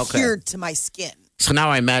 Yeah, it Okay. adhered to my skin. So now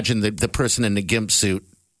I imagine the person in the gimp suit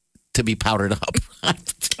to be powdered up.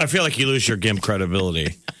 I feel like you lose your gimp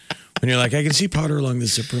credibility when you're like, I can see powder along the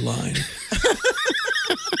zipper line.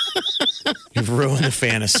 You've ruined the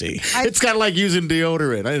fantasy. It's kind of like using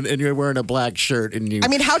deodorant, and you're wearing a black shirt, and you. I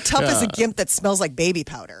mean, how tough is a gimp that smells like baby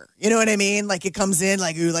powder? You know what I mean? Like it comes in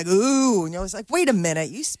like ooh, and you're always like, wait a minute,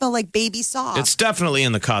 you smell like baby soft. It's definitely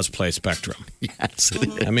in the cosplay spectrum. yes, it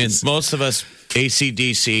is. I mean, most of us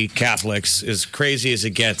AC/DC Catholics, as crazy as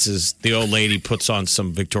it gets, is the old lady puts on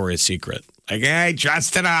some Victoria's Secret. Like, hey,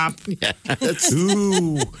 dressed it up. Yes.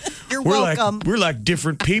 Ooh, You're we're welcome. We're like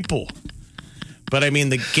different people. But I mean,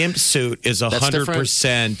 the gimp suit is 100%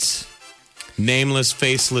 100% nameless,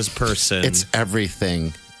 faceless person. It's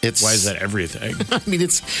everything. Why is that everything? I mean,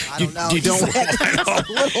 it's I don't know. you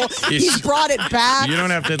don't. He's brought it back. You don't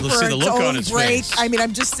have to for see the its look on own his break. face. I mean,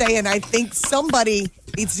 I'm just saying. I think somebody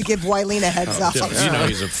needs to give Wileen a heads up. You know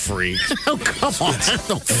he's a freak. Oh, come on, that's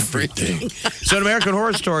no everything. So in American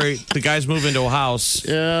Horror Story, the guys move into a house,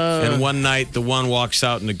 and one night the one walks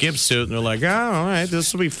out in a gimp suit, and they're like, "Oh, all right,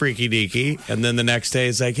 this will be freaky deaky." And then the next day,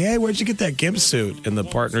 it's like, "Hey, where'd you get that gimp suit?" And the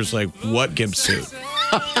partner's like, "What gimp suit?"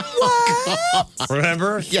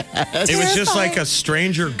 Remember? Yes. It was just like a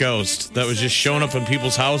stranger ghost that was just showing up in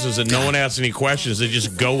people's houses, and no one asked any questions. They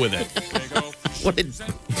just go with it. What did-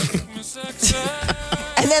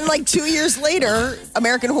 And then, like 2 years later,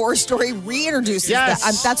 American Horror Story reintroduces Yes.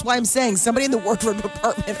 that. That's why I'm saying somebody in the wardrobe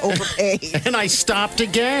department overpaid. And I stopped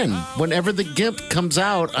again. Whenever the GIMP comes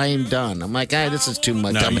out, I am done. I'm like, this is too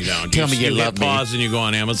much. No, Tell you me, don't. Tell me you hit love me. pause and you go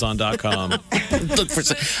on Amazon.com. Look for.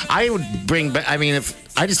 I would bring back. I mean, if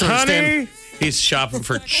I just don't understand. Honey, he's shopping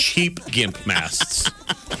for cheap gimp masks.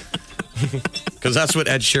 Because that's what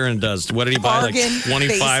Ed Sheeran does. What did he buy? Like Bargain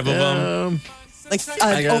 25 of them? Like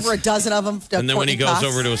I guess. over a dozen of them. And then when he goes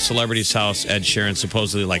over to a celebrity's house, Ed Sheeran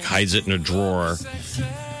supposedly like hides it in a drawer,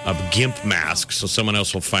 a gimp mask, so someone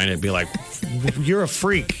else will find it and be like, "You're a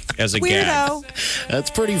freak," as a gag. Weirdo. That's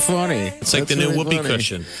pretty funny. It's like the new whoopee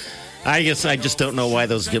cushion. I guess I just don't know why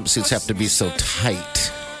those GIMP suits have to be so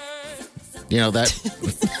tight. You know that.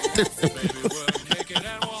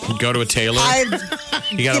 Go to a tailor. I've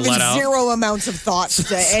You got to given let out. zero amounts of thought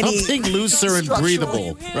to any. Something looser and structural-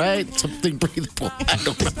 breathable, right? Something breathable. I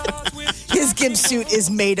don't know. His gimp suit is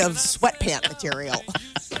made of sweatpant material.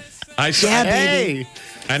 I saw. Yeah, Hey.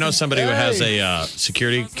 I know somebody who has a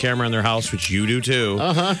security camera in their house, which you do too.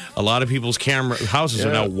 A lot of people's houses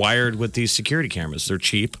are now wired with these security cameras. They're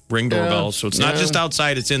cheap, ring doorbells, so it's not just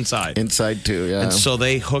outside; it's inside. Inside too, yeah. And so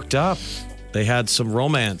they hooked up. They had some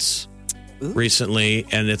romance recently,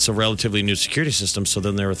 and it's a relatively new security system. So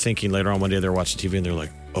then they were thinking later on one day they were watching TV and they're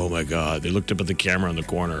like, "Oh my god!" They looked up at the camera in the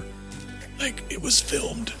corner, like it was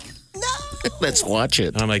filmed. Let's watch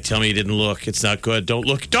it. And I'm like, "Tell me you didn't look. It's not good. Don't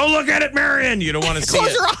look. Don't look at it, Marion. You don't want to see Close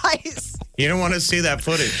it. your eyes. You don't want to see that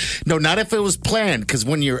footage." No, not if it was planned. Because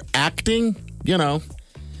when you're acting, you know,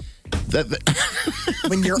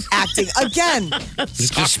 When you're acting again, It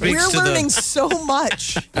just speaks we're to learning the. so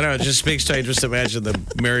much. I don't know. It just speaks to. I just imagine the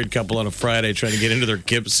married couple on a Friday trying to get into their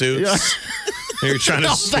gimp suits. You're trying to.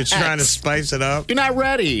 You're trying to spice it up. you're not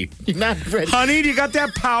ready. You're not ready. Honey, do you got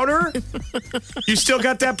that powder? You still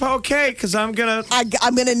got that powder? Okay, because I'm gonna.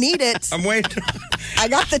 I'm gonna need it. I'm waiting. I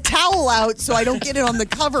got the towel out so I don't get it on the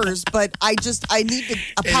covers, but I need to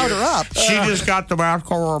powder up. She just got the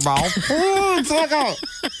mask over her mouth.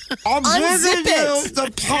 I'm Unzip giving you it.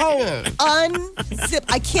 the power. Unzip.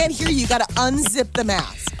 I can't hear you. You got to unzip the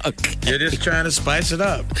mask. You're just trying to spice it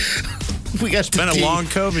up. We got It's been a long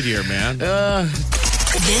COVID year, man.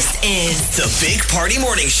 This is The Big Party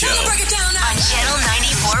Morning Show. Break It Down on Channel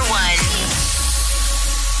 94.1.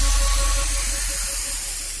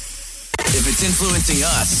 If it's influencing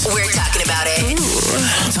us, We're talking about it.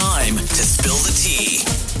 time to spill the tea.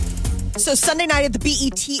 So Sunday night at the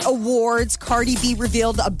BET Awards, Cardi B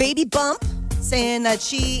revealed a baby bump, saying that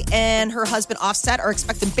she and her husband Offset are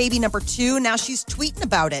expecting baby number 2. Now she's tweeting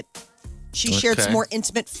about it. She shared some more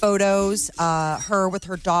intimate photos, her with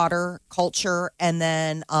her daughter, Culture, and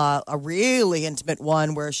then a really intimate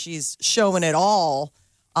one where she's showing it all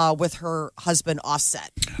with her husband,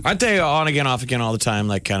 Offset. Aren't they on again, off again all the time?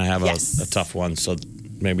 Like, kind of have Yes. a tough one. So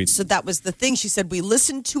maybe. So that was the thing. She said, we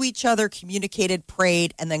listened to each other, communicated,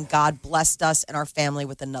 prayed, and then God blessed us and our family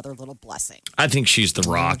with another little blessing. I think she's the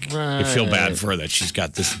rock. I feel bad for her that she's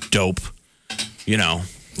got this dope, you know.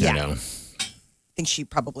 Yeah. You know. I think she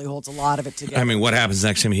probably holds a lot of it together. I mean, what happens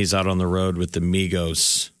next time he's out on the road with the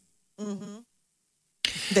Migos?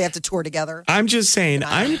 They have to tour together. I'm just saying,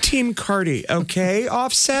 I'm Team Cardi, okay?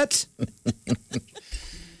 Offset?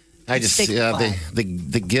 I just Big flag.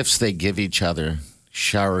 the gifts they give each other,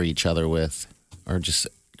 shower each other with, are just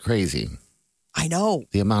crazy. I know.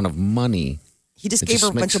 The amount of money. He just It gave just her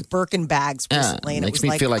a bunch makes- of Birkin bags recently. and it makes was me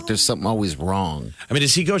like, feel like there's something always wrong. I mean,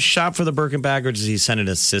 does he go shop for the Birkin bag or does he send an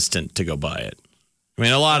assistant to go buy it? I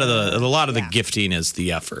mean, a lot of the gifting is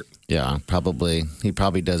the effort. Yeah, probably. He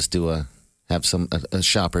probably does have a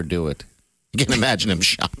shopper do it. You can imagine him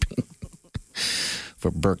shopping for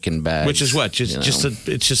Birkin bags. Which is what?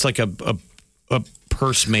 It's just like a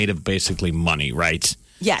purse made of basically money, right?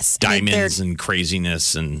 yes. I mean, Diamonds and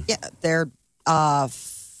craziness and they're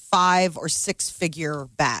 5 or 6 figure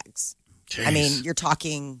bags. I mean, you're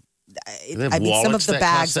talking They have some of wallets the that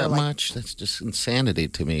bags cost are that like, much. That's just insanity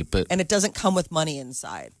to me. But and it doesn't come with money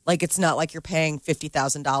inside. Like it's not like you're paying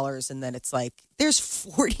 $50,000 and then it's like there's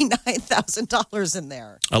 $49,000 in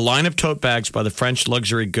there. A line of tote bags by the French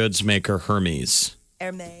luxury goods maker Hermes.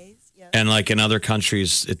 Hermes, yeah. And like in other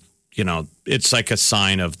countries, it's like a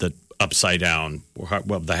sign of the upside down,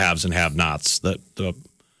 well, the haves and have-nots.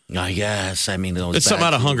 I guess. I mean, it's something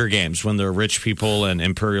out of Hunger Games when the rich people in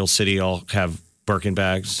Imperial City all have Birkin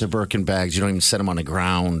bags. The Birkin bags. You don't even set them on the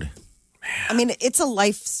ground. I mean, it's a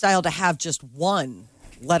lifestyle to have just one,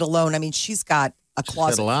 let alone, I mean, she's got a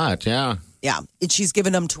closet. She's got a lot, yeah. Yeah. And she's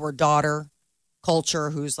given them to her daughter, Culture,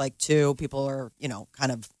 who's like 2. People are,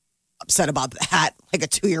 kind of upset about that. Like a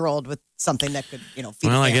 2-year-old with something that could, feed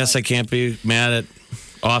Well, a I guess I can't be mad at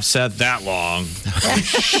Offset that long.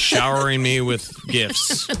 Showering me with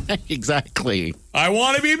gifts. Exactly. I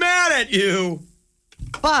want to be mad at you.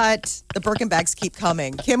 But the Birkin bags keep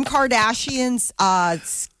coming. Kim Kardashian's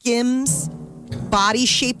Skims body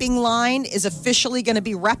shaping line is officially going to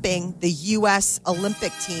be repping the U.S.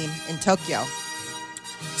 Olympic team in Tokyo.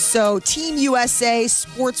 So Team USA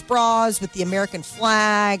sports bras with the American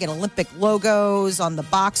flag and Olympic logos on the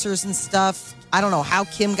boxers and stuff. I don't know how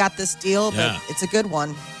Kim got this deal, but it's a good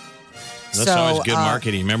one. That's always good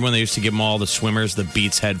marketing. Remember when they used to give them all the swimmers the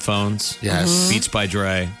Beats headphones? Yes. Beats by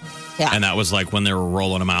Dre. Yeah. And that was like when they were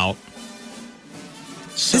rolling them out.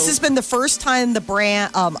 This has been the first time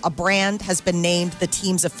a brand has been named the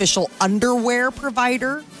team's official underwear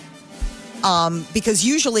provider. Because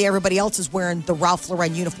usually everybody else is wearing the Ralph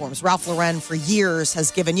Lauren uniforms. Ralph Lauren for years has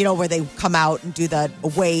given, where they come out and do the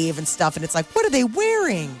wave and stuff. And it's like, what are they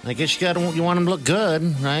wearing? I guess you want them to look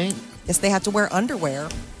good, right? Guess they have to wear underwear.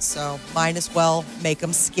 So might as well make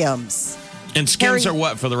them Skims. And Skims are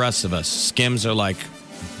what for the rest of us? Skims are like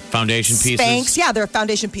foundation pieces? Spanx, yeah, they're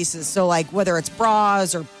foundation pieces. So like whether it's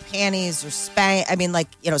bras or panties or Spanx, I mean like,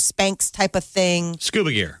 Spanx type of thing.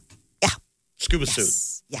 Scuba gear. Yeah. Scuba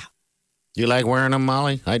suit. Yeah. You like wearing them,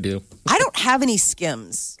 Molly? I do. I don't have any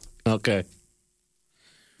Skims. Okay.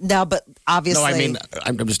 No, but obviously. No, I mean,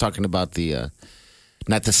 I'm just talking about the,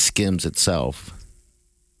 not the Skims itself,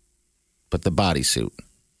 but the bodysuit.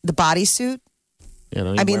 The bodysuit?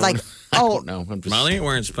 Yeah, I mean, like, I don't know. I'm just, Molly ain't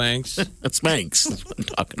wearing Spanx. It's Spanx. That's what I'm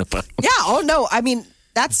talking about. Yeah. Oh, no. I mean,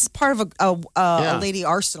 that's part of a lady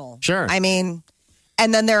arsenal. Sure. I mean,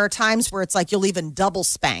 and then there are times where it's like you'll even double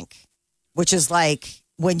spank, which is like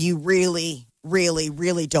when you really, really,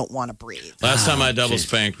 really don't want to breathe. Last time I double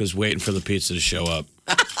spanked was waiting for the pizza to show up.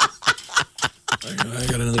 I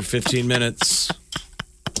got another 15 minutes.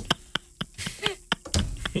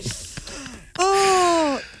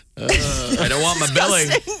 Oh. I don't want my belly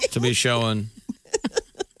to be showing.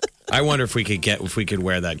 I wonder if we could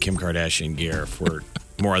wear that Kim Kardashian gear for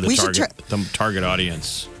more of the target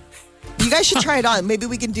audience. You guys should try it on. Maybe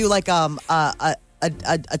we can do like a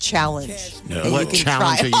challenge. No. What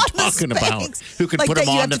challenge are you talking about? Who can like put that them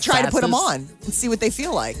on you have the to try to put them fastest? on and see what they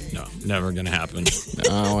feel like. No, never going to happen.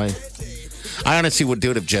 No, I honestly would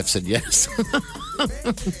do it if Jeff said yes. I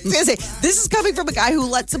was gonna say, this is coming from a guy who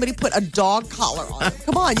let somebody put a dog collar on him.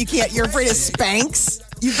 Come on, you're afraid of Spanx?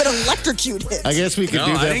 You've been electrocuted. I guess we could No,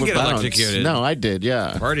 do I that didn't with get Bounce. electrocuted. No, I did,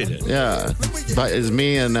 yeah. Party did. Yeah. But it's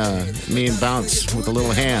me and Bounce with the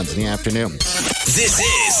little hands in the afternoon. This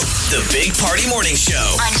is the Big Party Morning Show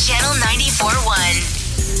on Channel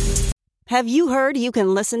 94.1. Have you heard you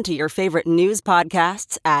can listen to your favorite news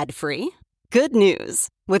podcasts ad-free? Good news.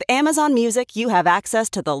 With Amazon Music, you have access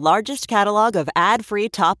to the largest catalog of ad-free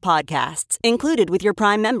top podcasts included with your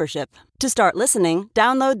Prime membership. To start listening,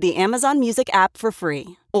 download the Amazon Music app for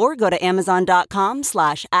free or go to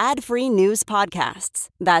amazon.com/ad-free news podcasts.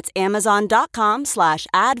 That's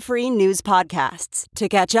amazon.com/ad-free news podcasts to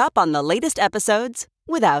catch up on the latest episodes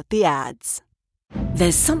without the ads.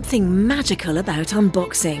 There's something magical about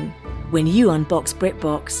unboxing. When you unbox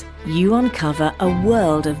BritBox, you uncover a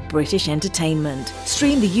world of British entertainment.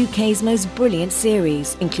 Stream the UK's most brilliant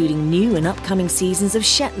series, including new and upcoming seasons of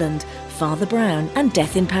Shetland, Father Brown, and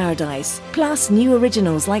Death in Paradise. Plus new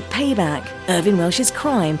originals like Payback, Irving Welsh's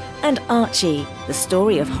Crime, and Archie, the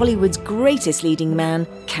story of Hollywood's greatest leading man,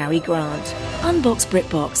 Cary Grant. Unbox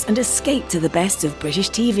BritBox and escape to the best of British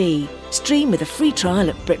TV. Stream with a free trial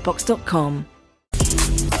at BritBox.com.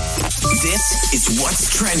 This is what's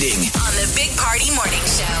trending on the Big Party Morning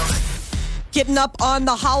Show. Getting up on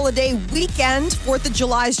the holiday weekend. 4th of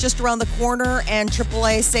July is just around the corner, and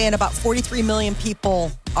AAA saying about 43 million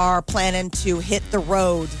people are planning to hit the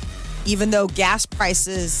road, even though gas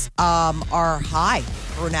prices are high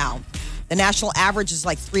for now. The national average is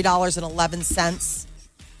like $3.11.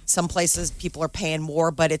 Some places people are paying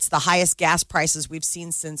more, but it's the highest gas prices we've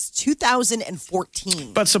seen since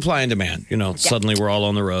 2014. But supply and demand, suddenly we're all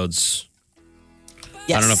on the roads.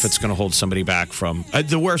 Yes. I don't know if it's going to hold somebody back from.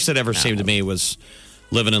 The worst that ever seemed to me was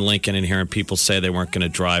living in Lincoln and hearing people say they weren't going to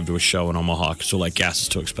drive to a show in Omaha because gas is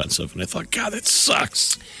too expensive. And I thought, God, that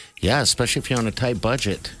sucks. Yeah, especially if you're on a tight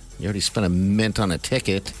budget. You already spent a mint on a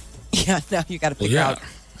ticket. Yeah, now you got to figure out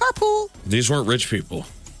carpool. These weren't rich people.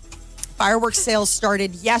 Fireworks sales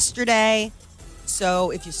started yesterday.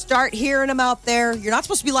 So if you start hearing them out there, you're not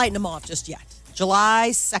supposed to be lighting them off just yet. July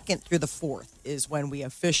 2nd through the 4th is when we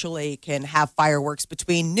officially can have fireworks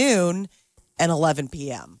between noon and 11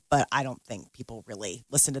 p.m. But I don't think people really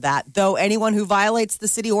listen to that. Though anyone who violates the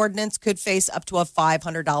city ordinance could face up to a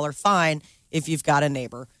 $500 fine if you've got a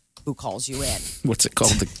neighbor who calls you in. What's it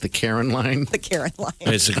called? The Karen line? The Karen line.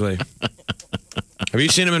 Basically. Have you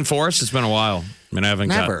seen them enforced? It's been a while. I mean, I haven't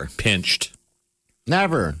Never. got pinched.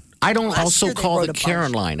 Never. I don't Last also year they call wrote it a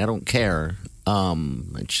Karen bunch. line. I don't care.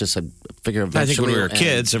 It's just I figure eventually. I think when we were it'll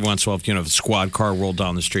kids, every once in a while, if a squad car rolled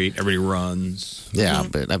down the street, everybody runs. end. Yeah,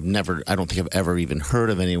 but I don't think I've ever even heard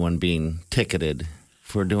of anyone being ticketed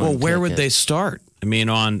for doing Well, where would ticket. they start? I mean,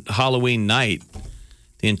 on Halloween night,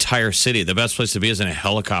 the entire city, the best place to be is in a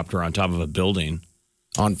helicopter on top of a building.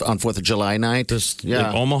 On 4th of July night?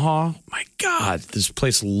 Like Omaha, my God, this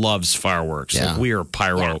place loves fireworks. Yeah. Like we are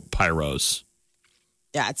pyros.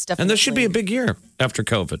 Yeah, it's definitely. And this should be a big year after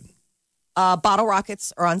COVID. Bottle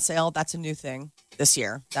rockets are on sale. That's a new thing this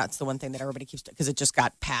year. That's the one thing that everybody keeps, because it just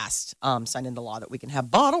got passed, signed into law that we can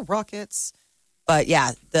have bottle rockets. But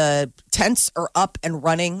yeah, the tents are up and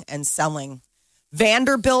running and selling.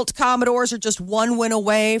 Vanderbilt Commodores are just one win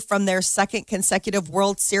away from their second consecutive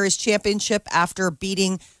World Series championship after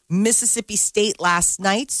beating Mississippi State last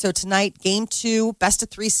night. So tonight, game 2, best of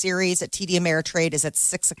 3 series at TD Ameritrade is at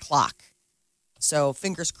 6 o'clock. So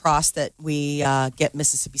fingers crossed that we get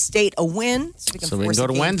Mississippi State a win. So we can go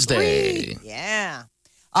to game Wednesday. 3. Yeah.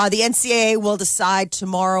 The NCAA will decide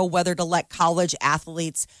tomorrow whether to let college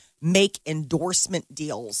athletes make endorsement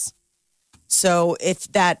deals. So if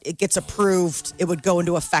it gets approved, it would go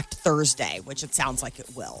into effect Thursday, which it sounds like it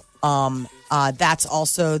will. That's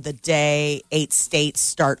also the day 8 states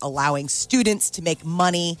start allowing students to make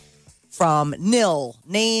money from NIL,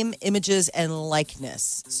 name, images, and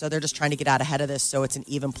likeness. So they're just trying to get out ahead of this so it's an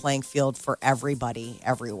even playing field for everybody,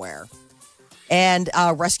 everywhere. And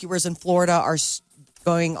rescuers in Florida are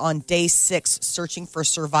going on day 6 searching for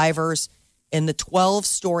survivors in the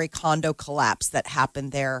 12-story condo collapse that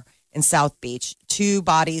happened there in South Beach. 2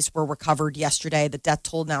 bodies were recovered yesterday. The death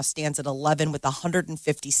toll now stands at 11 with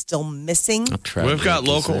 150 still missing. We've got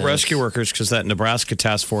local rescue workers because that Nebraska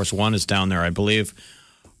Task Force 1 is down there. I believe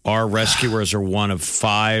our rescuers are one of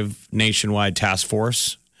 5 nationwide task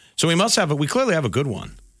force. So we clearly have a good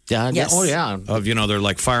one. Yeah. Yes. Oh, yeah. Of, they're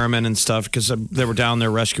like firemen and stuff because they were down there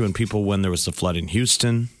rescuing people when there was the flood in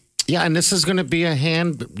Houston. Yeah, and this is going to be a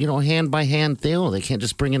hand-by-hand deal. They can't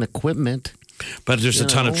just bring in equipment. But there's a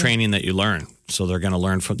ton of training that you learn. So they're going to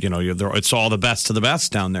learn from, it's all the best of the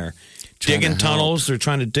best down there. Digging tunnels. They're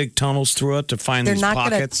trying to dig tunnels through it to find these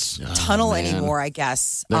pockets. They're not going to tunnel anymore, I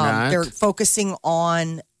guess. They're not? They're focusing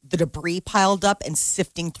on the debris piled up and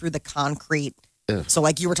sifting through the concrete. Ugh. So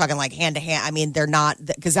like you were talking like hand to hand. I mean, they're not,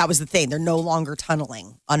 because that was the thing. They're no longer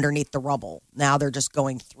tunneling underneath the rubble. Now they're just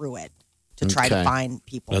going through it to try to find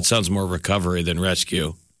people. That sounds more recovery than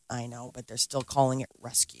rescue. I know, but they're still calling it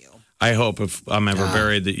rescue. I hope if I'm ever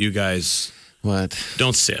buried that you guys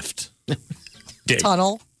don't sift. Dig.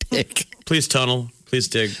 Tunnel. Please tunnel. Please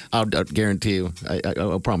dig. I'll guarantee you.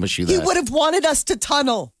 I'll promise you that. He would have wanted us to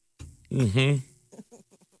tunnel. Mm-hmm.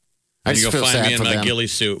 I You just go feel find sad me in for my them. ghillie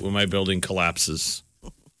suit when my building collapses.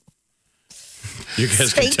 You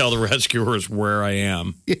guys can tell the rescuers where I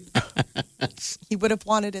am. He would have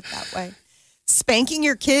wanted it that way. Spanking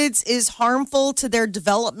your kids is harmful to their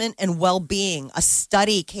development and well-being. A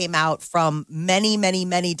study came out from many, many,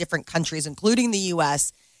 many different countries, including the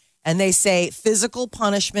U.S., and they say physical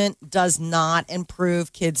punishment does not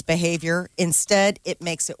improve kids' behavior. Instead, it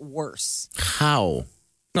makes it worse. How?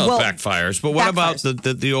 No, Well, it backfires. But what about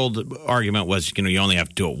the old argument was, you only have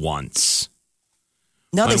to do it once.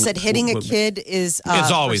 No, they said hitting a kid is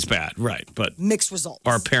It's always bad, right? But mixed results.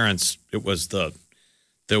 our parents, there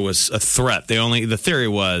was a threat. The theory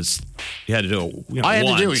was you had to do it. All I had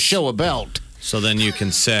once. to do is show a belt. So then you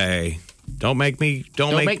can say, "Don't make me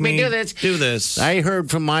do this." I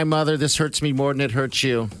heard from my mother, this hurts me more than it hurts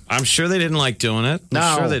you. I'm sure they didn't like doing it. No.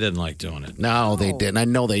 I'm sure they didn't like doing it. No, they didn't. I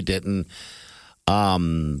know they didn't.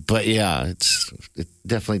 But yeah, it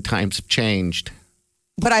definitely times have changed.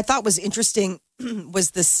 What I thought was interesting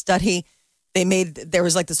was this study there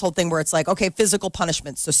was like this whole thing where it's like, okay, physical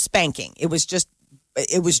punishment. So spanking. It was just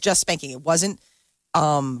spanking. It wasn't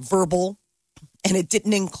verbal, and it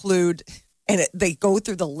didn't include, and they go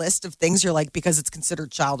through the list of things you're like, because it's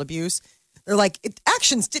considered child abuse. They're like,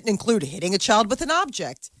 actions didn't include hitting a child with an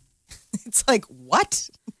object. It's like, what?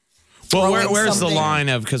 Well, where's the line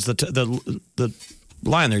of, because the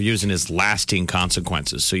line they're using is lasting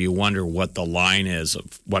consequences. So you wonder what the line is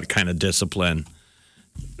of what kind of discipline.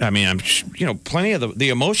 I mean, plenty of the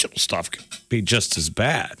emotional stuff could be just as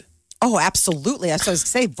bad. Oh, absolutely. So I was going to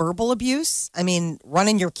say verbal abuse. I mean,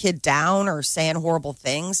 running your kid down or saying horrible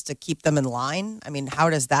things to keep them in line. I mean, how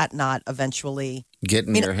does that not eventually get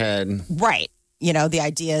in your head? Right. The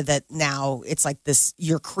idea that now it's like this,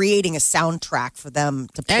 you're creating a soundtrack for them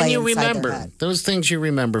to play. And you inside remember their head. those things you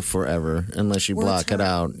remember forever unless you block it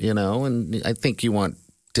out, and I think you want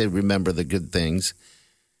to remember the good things,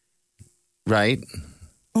 right?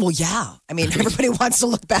 Well, yeah. I mean, everybody wants to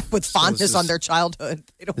look back with fondness on their childhood.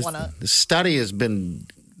 They don't want to. The study has been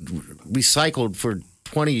recycled for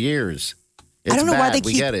 20 years. It's I don't know why they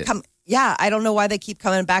we keep get it. I don't know why they keep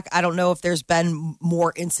coming back. I don't know if there's been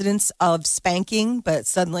more incidents of spanking, but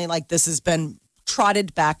suddenly, like, this has been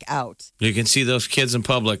trotted back out. You can see those kids in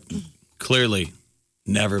public, clearly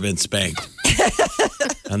never been spanked.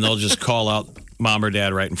 And they'll just call out mom or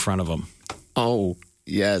dad right in front of them. Oh,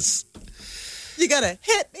 yes. You gotta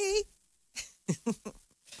hit me.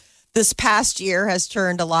 This past year has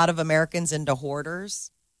turned a lot of Americans into hoarders.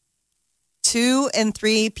 2 in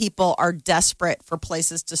 3 people are desperate for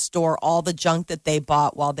places to store all the junk that they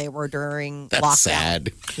bought while they were during That's lockdown.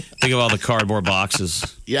 sad. Think of all the cardboard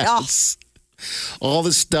boxes. Yes. All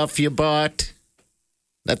the stuff you bought.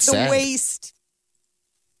 That's The sad. waste.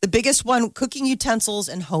 The biggest one, cooking utensils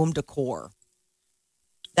and home decor.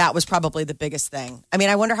 That was probably the biggest thing. I mean,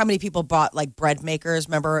 I wonder how many people bought like bread makers.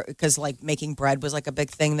 Remember, because like making bread was like a big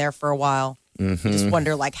thing there for a while. Mm-hmm. Just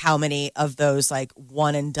wonder like how many of those like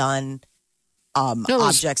one and done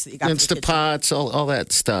objects that you got. Instant pots, all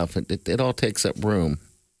that stuff. It all takes up room.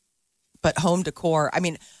 But home decor. I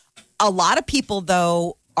mean, a lot of people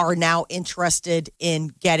though are now interested in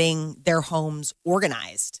getting their homes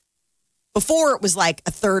organized. Before it was like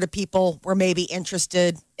a third of people were maybe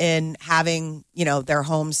interested in having, their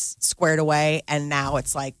homes squared away. And now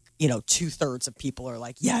it's like, 2/3 of people are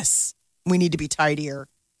like, yes, we need to be tidier.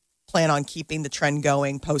 Plan on keeping the trend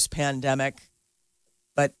going post-pandemic.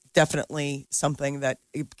 But definitely something that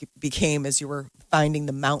it became as you were finding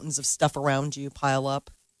the mountains of stuff around you pile up.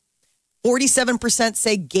 47%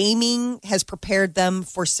 say gaming has prepared them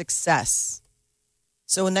for success.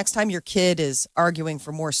 So next time your kid is arguing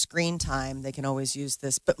for more screen time, they can always use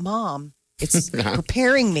this. But Mom, it's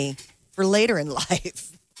preparing me for later in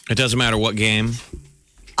life. It doesn't matter what game.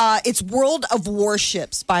 It's World of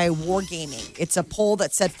Warships by Wargaming. It's a poll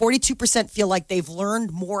that said 42% feel like they've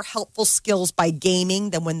learned more helpful skills by gaming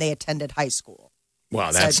than when they attended high school.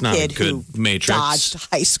 Wow, that's not a good matrix. Dodged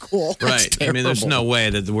high school. Right. I mean, there's no way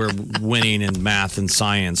that we're winning in math and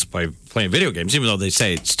science by playing video games, even though they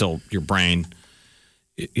say it's still your brain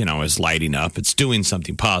is lighting up. It's doing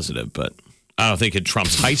something positive, but I don't think it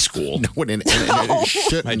trumps high school. No, it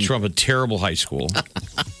shouldn't. Might trump a terrible high school.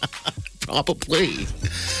 Probably.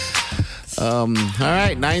 All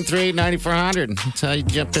right, 938-9400. That's how you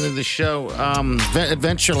jump into the show.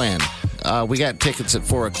 Adventureland. We got tickets at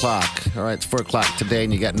 4 o'clock. All right, it's 4 o'clock today,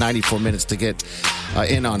 and you got 94 minutes to get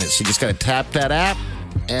in on it. So you just got to tap that app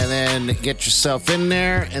and then get yourself in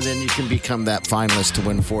there, and then you can become that finalist to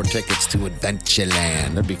win 4 tickets to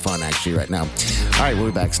Adventureland. That'd be fun, actually, right now. All right, we'll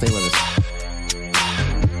be back. Stay with us.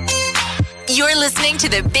 You're listening to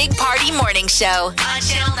the Big Party Morning Show on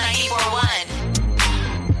Channel 94.1.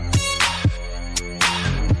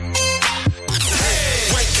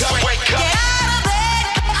 Wake up. Get out of bed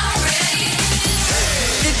already.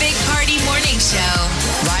 The Big Party Morning Show.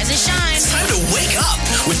 Rise and shine. It's time to wake up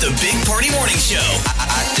with the Big Party Morning Show.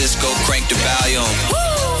 I just go crank the volume.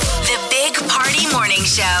 The Big Party Morning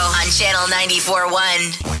Show on Channel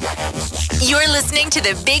 94.1. You're listening to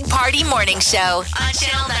the Big Party Morning Show on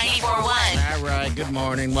Channel 94.1. All right, good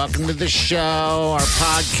morning. Welcome to the show, our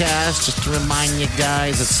podcast. Just to remind you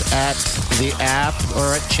guys, it's at the app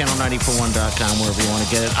or at channel941.com, wherever you want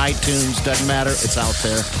to get it. iTunes, doesn't matter. It's out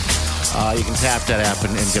there. You can tap that app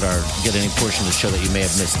and get any portion of the show that you may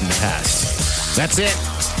have missed in the past. That's it.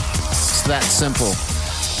 It's that simple.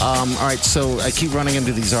 All right, so I keep running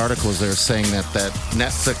into these articles that are saying that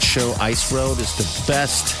Netflix show Ice Road is the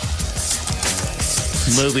best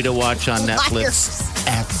movie to watch on Netflix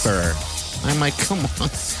ever. I'm like, come on,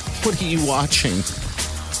 what are you watching?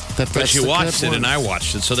 But you watched it and I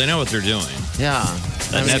watched it, so they know what they're doing. Yeah.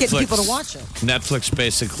 Just getting people to watch it. Netflix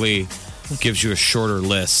basically gives you a shorter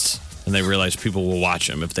list, and they realize people will watch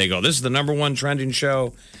them. If they go, this is the number one trending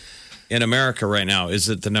show in America right now. Is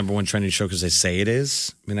it the number one trending show because they say it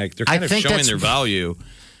is? I mean, like, they're kind of showing their value.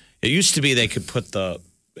 It used to be they could put the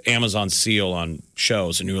Amazon seal on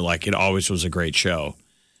shows, and you were like, it always was a great show.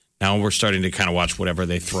 Now we're starting to kind of watch whatever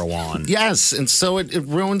they throw on. Yes, and so it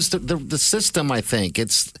ruins the system, I think.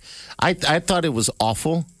 I thought it was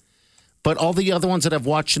awful, but all the other ones that I've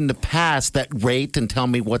watched in the past that rate and tell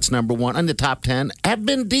me what's number one in the top 10 have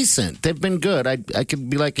been decent. They've been good. I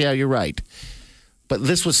could be like, yeah, you're right. But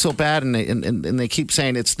this was so bad, and they keep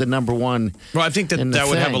saying it's the number one. Well, I think that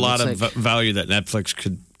would have a lot of value that Netflix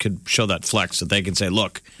could show that flex, that they can say,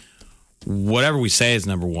 look, whatever we say is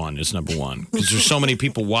number one. Because there's so many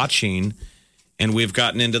people watching, and we've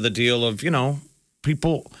gotten into the deal of,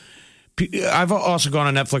 people. I've also gone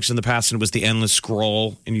on Netflix in the past, and it was the endless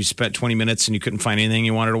scroll, and you spent 20 minutes and you couldn't find anything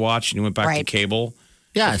you wanted to watch, and you went back to cable.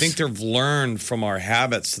 Yes. I think they've learned from our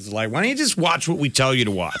habits. It's like, why don't you just watch what we tell you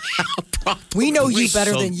to watch? We know you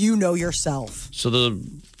better than you know yourself. So the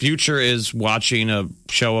future is watching a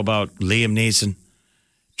show about Liam Neeson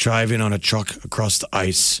driving on a truck across the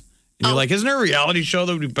ice. And you're like, isn't there a reality show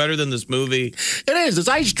that would be better than this movie? It is. It's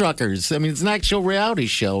Ice Truckers. I mean, it's an actual reality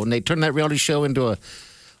show, and they turned that reality show into a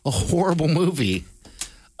horrible movie.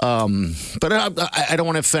 But I don't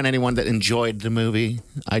want to offend anyone that enjoyed the movie.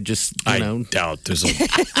 I doubt there's a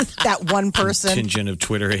that one person contingent of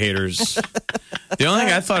Twitter haters. The only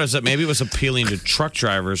thing I thought is that maybe it was appealing to truck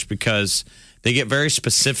drivers because they get very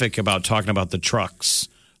specific about talking about the trucks.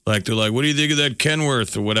 Like, they're like, what do you think of that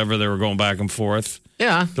Kenworth or whatever they were going back and forth?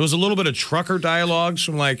 Yeah. There was a little bit of trucker dialogue,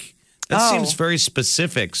 so I'm like, that seems very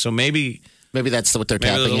specific. So maybe that's what they're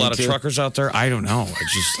tapping into. Maybe there's a lot of truckers out there. I don't know.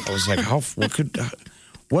 I was like,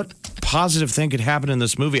 what positive thing could happen in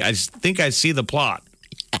this movie? I think I see the plot.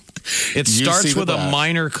 It starts with a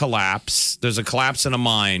miner collapse. There's a collapse in a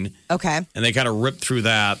mine. Okay. And they kind of rip through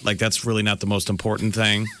that. Like, that's really not the most important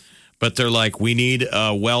thing. But they're like, we need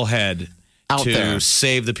a wellhead to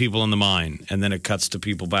save the people in the mine. And then it cuts to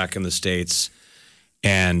people back in the States.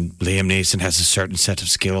 And Liam Neeson has a certain set of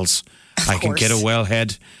skills. I can get a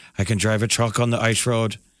wellhead. I can drive a truck on the ice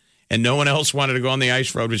road. And no one else wanted to go on the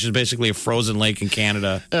ice road, which is basically a frozen lake in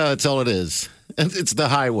Canada. That's all it is. It's the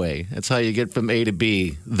highway. That's how you get from A to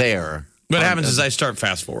B there. What happens is I start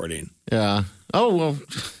fast forwarding. Yeah. Oh, well.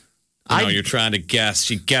 You're trying to guess.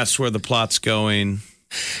 You guess where the plot's going.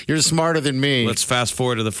 You're smarter than me. Let's fast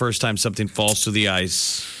forward to the first time something falls to the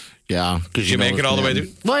ice. Yeah. Did you make it all the way through?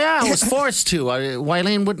 Well, yeah, I was forced to.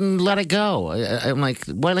 Wileen wouldn't let it go. I'm like,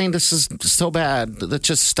 Wileen, this is so bad. Let's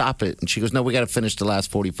just stop it. And she goes, no, we got to finish the last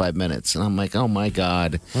 45 minutes. And I'm like, oh, my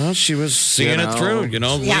God. Well, she was seeing it through.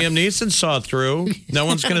 Liam Neeson saw it through. No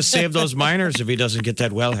one's going to save those miners if he doesn't get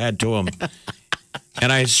that wellhead to him. And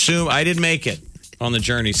I assume I didn't make it on the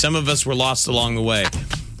journey. Some of us were lost along the way.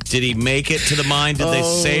 Did he make it to the mine? Did they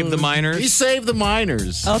save the miners? He saved the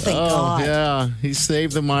miners. Oh, thank God. Yeah, he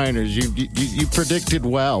saved the miners. You predicted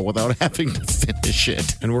well without having to finish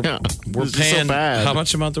it. And we're paying. So bad. How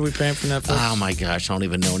much a month are we paying for Netflix? Oh, my gosh. I don't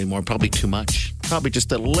even know anymore. Probably too much. Probably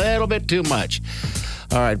just a little bit too much.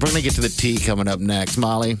 All right, we're going to get to the tea coming up next.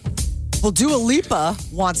 Molly? Well, Dua Lipa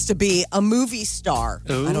wants to be a movie star.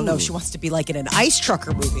 Ooh. I don't know if she wants to be like in an ice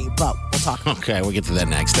trucker movie, but we'll talk. Okay, we'll get to that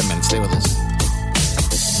next. 10 minutes. Stay with us.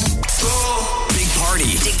 Big Party,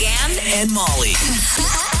 DeGan and Molly.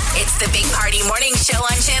 It's the Big Party Morning Show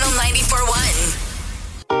on Channel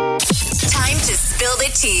 94.1. Time to spill the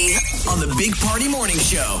tea on the Big Party Morning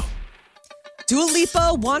Show. Dua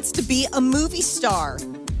Lipa wants to be a movie star.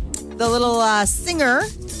 The little singer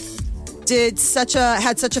had such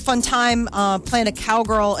a fun time playing a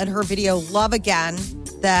cowgirl in her video Love Again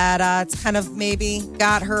that it's kind of maybe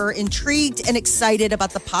got her intrigued and excited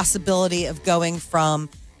about the possibility of going from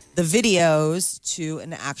the videos to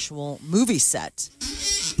an actual movie set.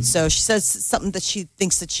 So she says something that she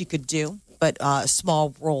thinks that she could do, but a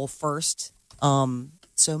small role first.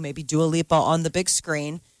 So maybe Dua Lipa on the big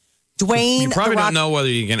screen. Dwayne, you probably don't know whether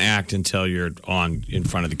you can act until you're in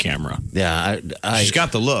front of the camera. Yeah, she's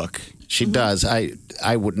got the look. She does. I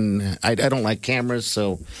wouldn't. I don't like cameras,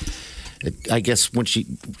 so I guess once you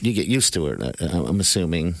get used to it, I'm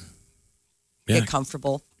assuming. Get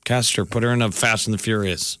comfortable. Cast her, put her in a Fast and the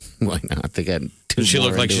Furious. Why not? I think Does she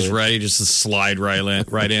look like she's ready just to slide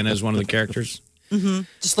right in as one of the characters? Mm-hmm.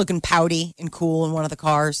 Just looking pouty and cool in one of the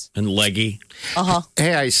cars. And leggy. Uh-huh.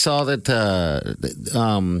 Hey, I saw that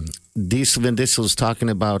Vin Diesel was talking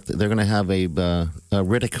about they're going to have a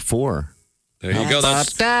Riddick 4 There you go. About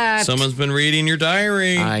that. Someone's been reading your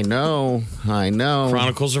diary. I know.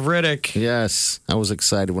 Chronicles of Riddick. Yes, I was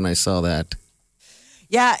excited when I saw that.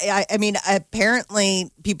 Yeah, I mean,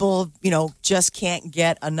 apparently people, just can't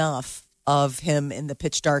get enough of him in the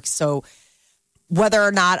pitch dark. So whether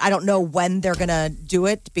or not, I don't know when they're going to do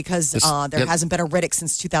it because there hasn't been a Riddick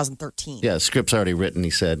since 2013. Yeah, the script's already written, he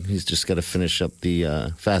said. He's just got to finish up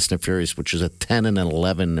the Fast and Furious, which is a 10 and an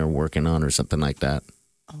 11 they're working on or something like that.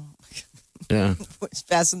 Oh. Yeah.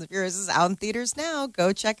 Fast and the Furious is out in theaters now.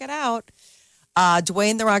 Go check it out.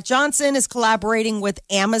 Dwayne The Rock Johnson is collaborating with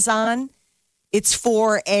Amazon. It's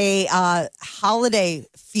for a holiday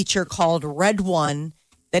feature called Red One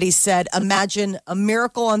that he said, imagine A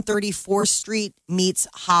Miracle on 34th Street meets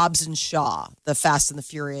Hobbs and Shaw, the Fast and the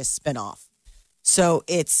Furious spinoff. So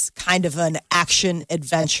it's kind of an action,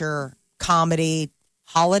 adventure, comedy,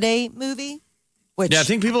 holiday movie. Which, yeah, I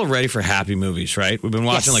think people are ready for happy movies, right? We've been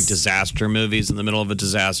watching like disaster movies in the middle of a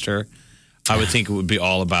disaster. I would think it would be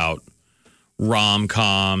all about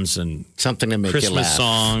rom-coms and something to make Christmas you laugh.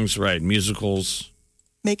 songs, right? Musicals.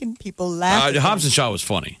 Making people laugh. Hobbs and Shaw was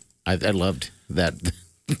funny. I loved that.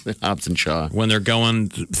 Hobbs and Shaw. When they're going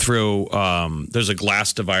through, there's a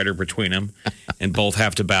glass divider between them, and both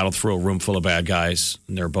have to battle through a room full of bad guys,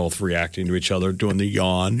 and they're both reacting to each other, doing the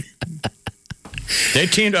yawn. They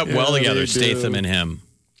teamed up well together, Statham and him.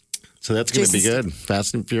 So that's going to be good.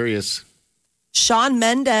 Fast and Furious. Shawn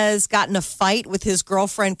Mendes got in a fight with his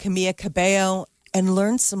girlfriend, Camila Cabello, and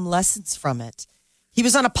learned some lessons from it. He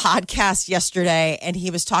was on a podcast yesterday, and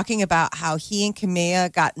he was talking about how he and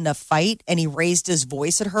Camila got in a fight, and he raised his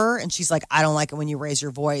voice at her, and she's like, I don't like it when you raise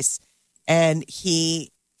your voice. And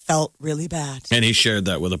he felt really bad. And he shared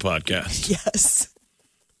that with a podcast. Yes.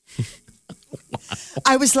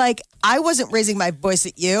 I was like, I wasn't raising my voice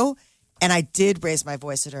at you, and I did raise my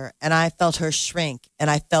voice at her, and I felt her shrink, and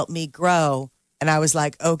I felt me grow. And I was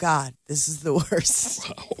like, oh, God, this is the worst.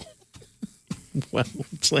 Wow. Well,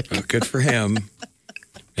 it's like, oh, good for him.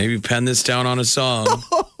 Maybe pen this down on a song.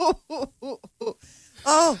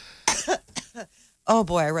 Oh,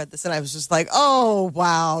 boy, I read this, and I was just like, oh,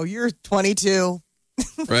 wow, you're 22.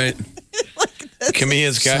 Right?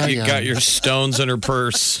 Camilla's got your stones in her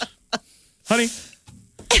purse. Honey,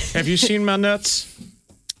 have you seen my nuts?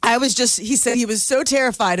 He said he was so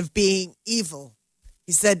terrified of being evil.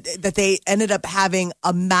 He said that they ended up having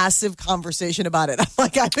a massive conversation about it. I'm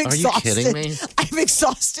like, I'm exhausted. Are you kidding me? I'm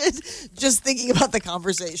exhausted just thinking about the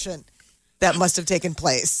conversation that must have taken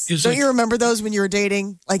place. Don't you remember those when you were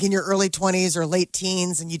dating, like in your early 20s or late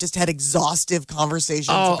teens, and you just had exhaustive conversations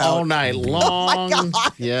about all night long. Oh, my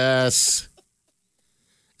God. Yes.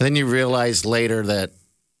 And then you realize later that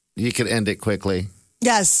you could end it quickly.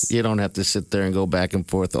 Yes. You don't have to sit there and go back and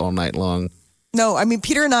forth all night long. No, I mean,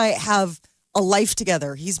 Peter and I have a life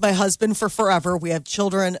together. He's my husband for forever. We have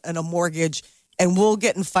children and a mortgage, and we'll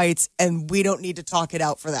get in fights, and we don't need to talk it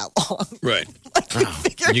out for that long. Right.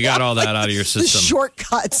 Like You got all that out of your system. The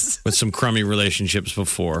shortcuts. With some crummy relationships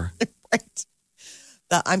before. Right.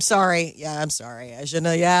 I'm sorry. Yeah, I'm sorry. I shouldn't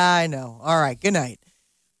have. Yeah, I know. All right. Good night.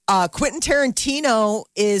 Quentin Tarantino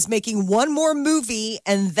is making one more movie,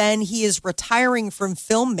 and then he is retiring from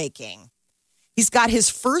filmmaking. He's got his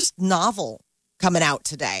first novel coming out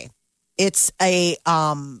today. It's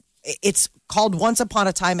it's called Once Upon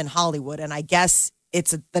a Time in Hollywood, and I guess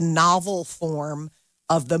it's the novel form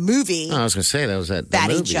of the movie. Oh, I was going to say that was that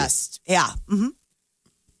movie. he just Mm-hmm.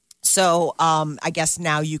 So I guess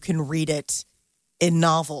now you can read it in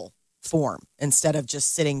novel form instead of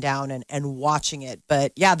just sitting down and watching it.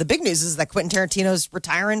 But yeah, the big news is that Quentin Tarantino's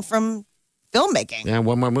retiring from filmmaking. Yeah,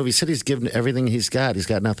 one more movie. He said he's given everything he's got. He's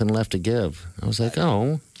got nothing left to give. I was like,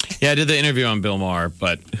 oh. Yeah, I did the interview on Bill Maher,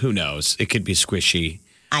 but who knows? It could be squishy.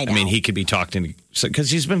 I know. I mean, he could be talked into,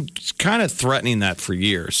 because he's been kind of threatening that for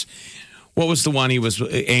years. What was the one he was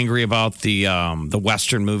angry about? The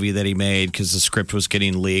Western movie that he made because the script was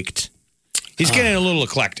getting leaked. He's getting a little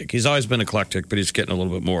eclectic. He's always been eclectic, but he's getting a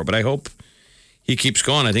little bit more. But I hope he keeps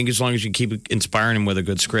going. I think as long as you keep inspiring him with a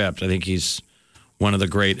good script, I think he's one of the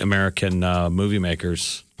great American movie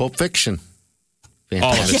makers. Pulp Fiction.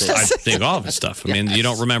 All of it. Yes. I think all of his stuff. I mean, you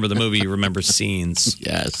don't remember the movie, you remember scenes.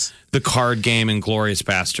 Yes. The card game in Glorious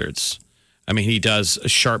Bastards. I mean, he does a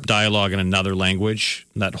sharp dialogue in another language.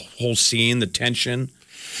 That whole scene, the tension.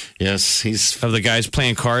 Yes, he's of the guys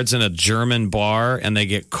playing cards in a German bar and they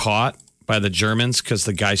get caught by the Germans because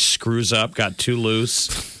the guy screws up, got too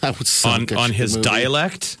loose that was so good on his movie.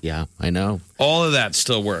 dialect. Yeah, I know. All of that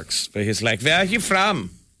still works. But he's like, where are you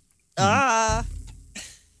from?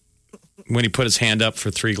 When he put his hand up for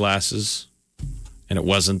 3 glasses and it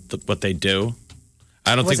wasn't what they do.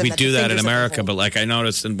 I don't think we Wasn't do the that in fingers of the America, whole- but like I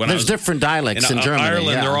noticed when I There's was different dialects in Germany. Ireland,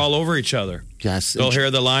 yeah. they're all over each other. Yes. They'll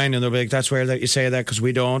hear the line and they'll be like, "That's where that you say that because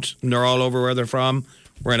we don't." And they're all over where they're from.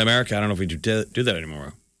 We're in America. I don't know if we do that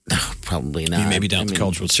anymore. Probably not. Maybe down to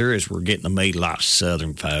Cultural Series, we're getting to meet a lot of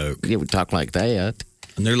Southern folk. Yeah, we talk like that.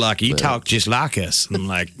 And they're like, you talk just like us. And I'm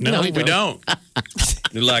like, no, we don't.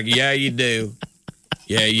 They're like, yeah, you do.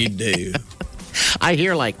 Yeah, you do. I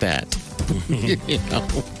hear like that. You know.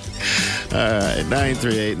 All right,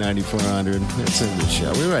 938-9400. That's in the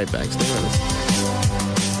show. We're right back. Stay with us.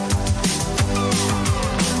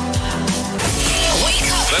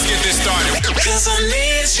 Wake up. Let's get this started.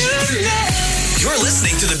 You're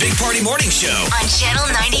listening to the Big Party Morning Show On Channel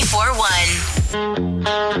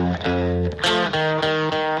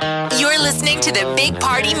 94.1. You're listening to the Big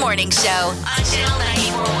Party Morning Show on Channel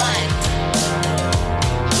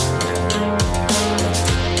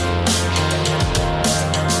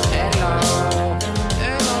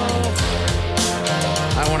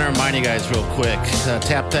I want to remind you guys real quick.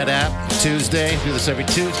 Tap that app Tuesday. Do this every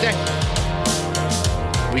Tuesday.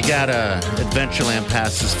 We got Adventureland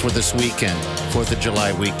passes for this weekend, 4th of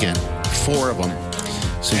July weekend. 4 of them.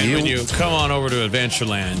 So And when you come on over to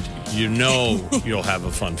Adventureland, you know you'll have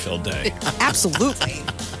a fun-filled day. Absolutely.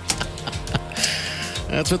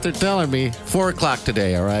 That's what they're telling me. 4 o'clock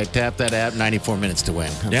today, all right? Tap that app, 94 minutes to win.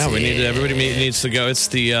 Yeah, everybody needs to go. It's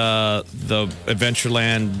the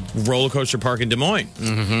Adventureland roller coaster park in Des Moines.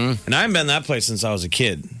 Mm-hmm. And I haven't been that place since I was a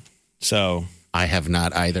kid. So I have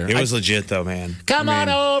not either. It was legit though, man. Come on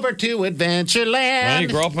over to Adventureland. Well, you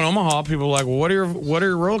grow up in Omaha, people are like, well, what are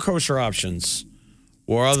your roller coaster options?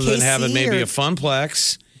 Or other than having maybe a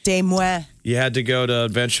Funplex, Des Moines. You had to go to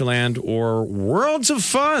Adventureland or Worlds of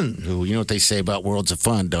Fun. Ooh, you know what they say about Worlds of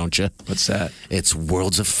Fun, don't you? What's that? It's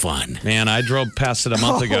Worlds of Fun. Man, I drove past it a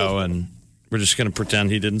month ago, and we're just going to pretend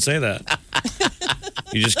he didn't say that.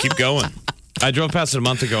 You just keep going. I drove past it a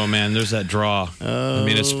month ago, man. There's that draw. I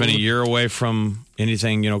mean, it's been a year away from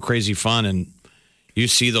anything, crazy fun, and you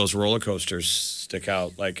see those roller coasters stick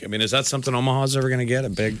out. Like, I mean, is that something Omaha's ever going to get? A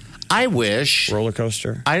big I wish roller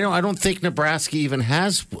coaster? I don't think Nebraska even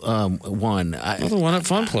has one. The one at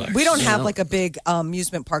Funplex. We don't have like a big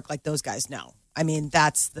amusement park like those guys. No, I mean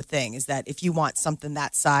that's the thing is that if you want something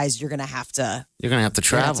that size, you're going to have to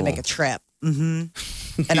travel. To make a trip.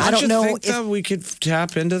 Mm-hmm. And I don't know if that we could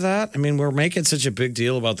tap into that. I mean, we're making such a big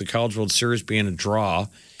deal about the College World Series being a draw.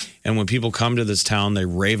 And when people come to this town, they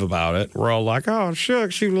rave about it. We're all like, oh,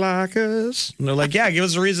 shucks, you like us. And they're like, yeah, give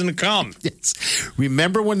us a reason to come. Yes.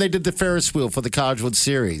 Remember when they did the Ferris wheel for the College World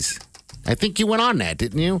Series? I think you went on that,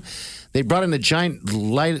 didn't you? They brought in a giant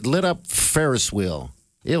lit up Ferris wheel.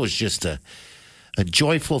 It was just a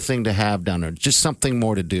joyful thing to have down there. Just something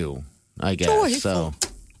more to do, I guess. Joyful.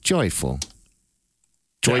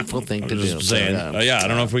 Joyful thing to do. Saying, I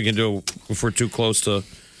don't know if we can do it if we're too close to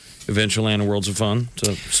Adventureland and Worlds of Fun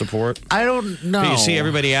to support. I don't know. But you see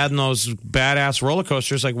everybody adding those badass roller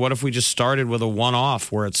coasters. Like, what if we just started with a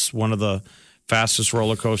one-off where it's one of the fastest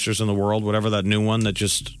roller coasters in the world, whatever that new one that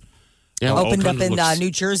just opened up in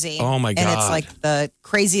New Jersey. Oh, my God. And it's like the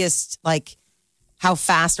craziest, like how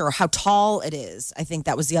fast or how tall it is. I think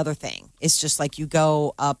that was the other thing. It's just like you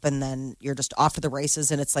go up and then you're just off to the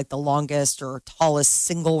races and it's like the longest or tallest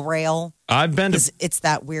single rail. I've been to... It's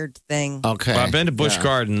that weird thing. Okay. Well, I've been to Busch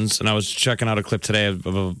Gardens, and I was checking out a clip today of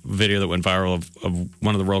a video that went viral of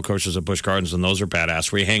one of the roller coasters at Busch Gardens, and those are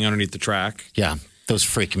badass, where you hang underneath the track. Yeah, those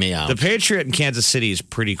freak me out. The Patriot in Kansas City is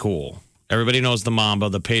pretty cool. Everybody knows the Mamba.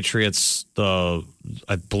 The Patriot's I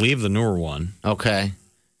believe, the newer one. Okay.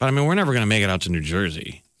 But, I mean, we're never going to make it out to New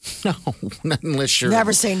Jersey. No, not unless you're...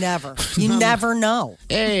 Never say never. You never know.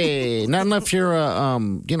 Hey, not unless you're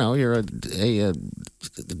you're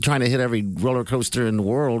trying to hit every roller coaster in the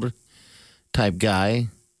world type guy.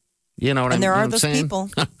 You know what and there are I'm those saying? people.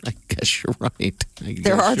 I guess you're right.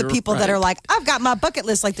 There are the people that are like, I've got my bucket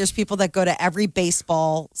list. Like there's people that go to every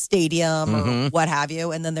baseball stadium or what have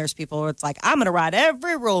you. And then there's people where it's like, I'm going to ride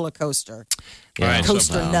every roller coaster. Yeah,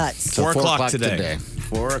 coaster nuts. So 4 o'clock today.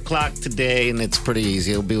 4 o'clock today, and it's pretty easy.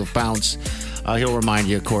 It'll be with Bounce. He'll remind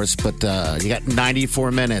you, of course, but you got 94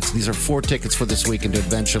 minutes. These are 4 tickets for this weekend to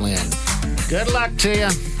Adventureland. Good luck to you.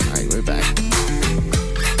 All right, we're back.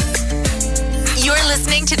 You're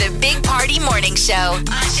listening to the Big Party Morning Show on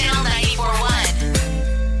Channel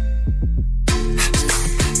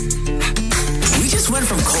 94.1. We just went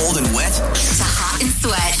from cold and wet to hot and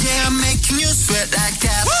sweat. Yeah, I'm making you sweat like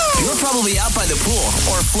that. Woo! You're probably out by the pool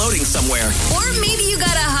or floating somewhere. Or maybe you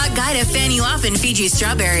got a hot guy to fan you off in Fiji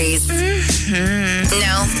strawberries. Mm-hmm.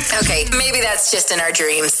 No? Okay, maybe that's just in our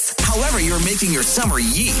dreams. however you're making your summer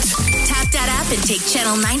yeet. Tap that app and take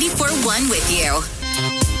Channel 94.1 with you.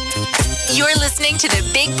 You're listening to the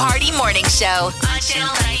Big Party Morning Show on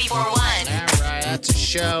Channel 94.1. All right, that's a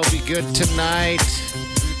show. Be good tonight.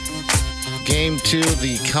 Game 2 of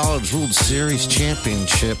the College World Series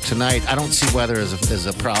Championship tonight. I don't see weather as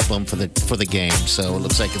a problem for the game, so it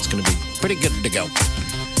looks like it's going to be pretty good to go.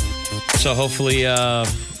 So hopefully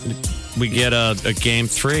we get a game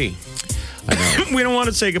 3. I know. We don't want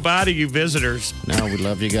to say goodbye to you visitors. No, we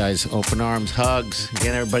love you guys. Open arms, hugs.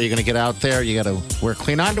 Again, everybody, you're going to get out there. You got to wear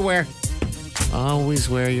clean underwear. Always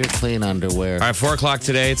wear your clean underwear. All right, 4 o'clock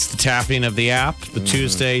today, it's the tapping of the app. The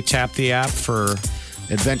Tuesday, tap the app for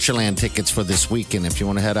Adventureland tickets for this weekend. If you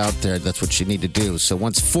want to head out there, that's what you need to do. So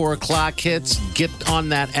once 4 o'clock hits, get on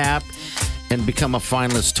that app and become a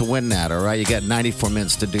finalist to win that, all right? You got 94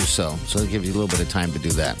 minutes to do so. So it'll give you a little bit of time to do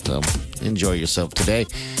that. So enjoy yourself today.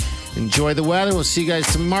 Enjoy the weather. We'll see you guys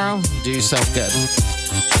tomorrow. Do yourself good.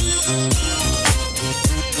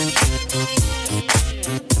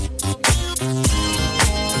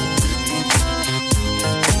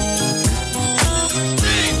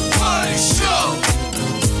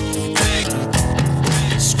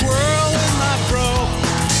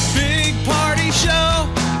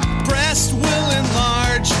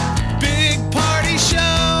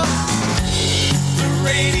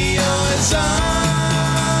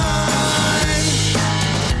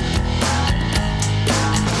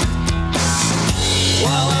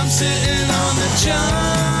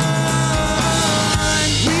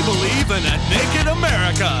 We believe in a naked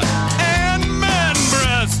America and man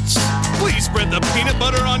breasts. Please spread the peanut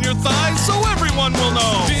butter on your thighs so everyone will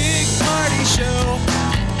know. Big party show.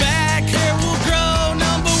 Back hair will grow.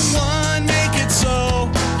 Number 1, make it so.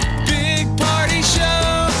 Big party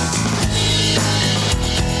show.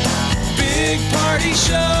 Big party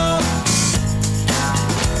show.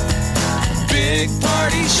 Big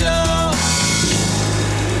party show.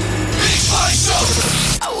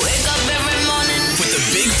 I wake up every morning with the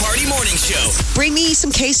Big Party Morning Show. Bring me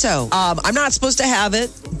some queso. I'm not supposed to have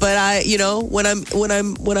it, but when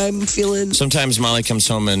I'm feeling. Sometimes Molly comes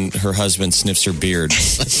home and her husband sniffs her beard.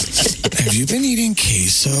 Have you been eating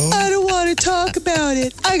queso? I don't want to talk about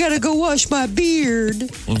it. I gotta go wash my beard.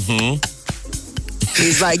 Mm-hmm.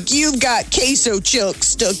 He's like, you've got queso chunks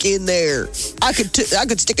stuck in there. I could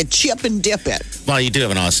stick a chip and dip it. Well, you do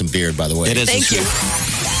have an awesome beard, by the way. It is. Thank you.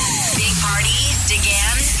 Big Party,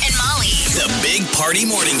 DeGan, and Molly. The Big Party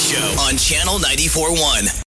Morning Show on Channel 94.1.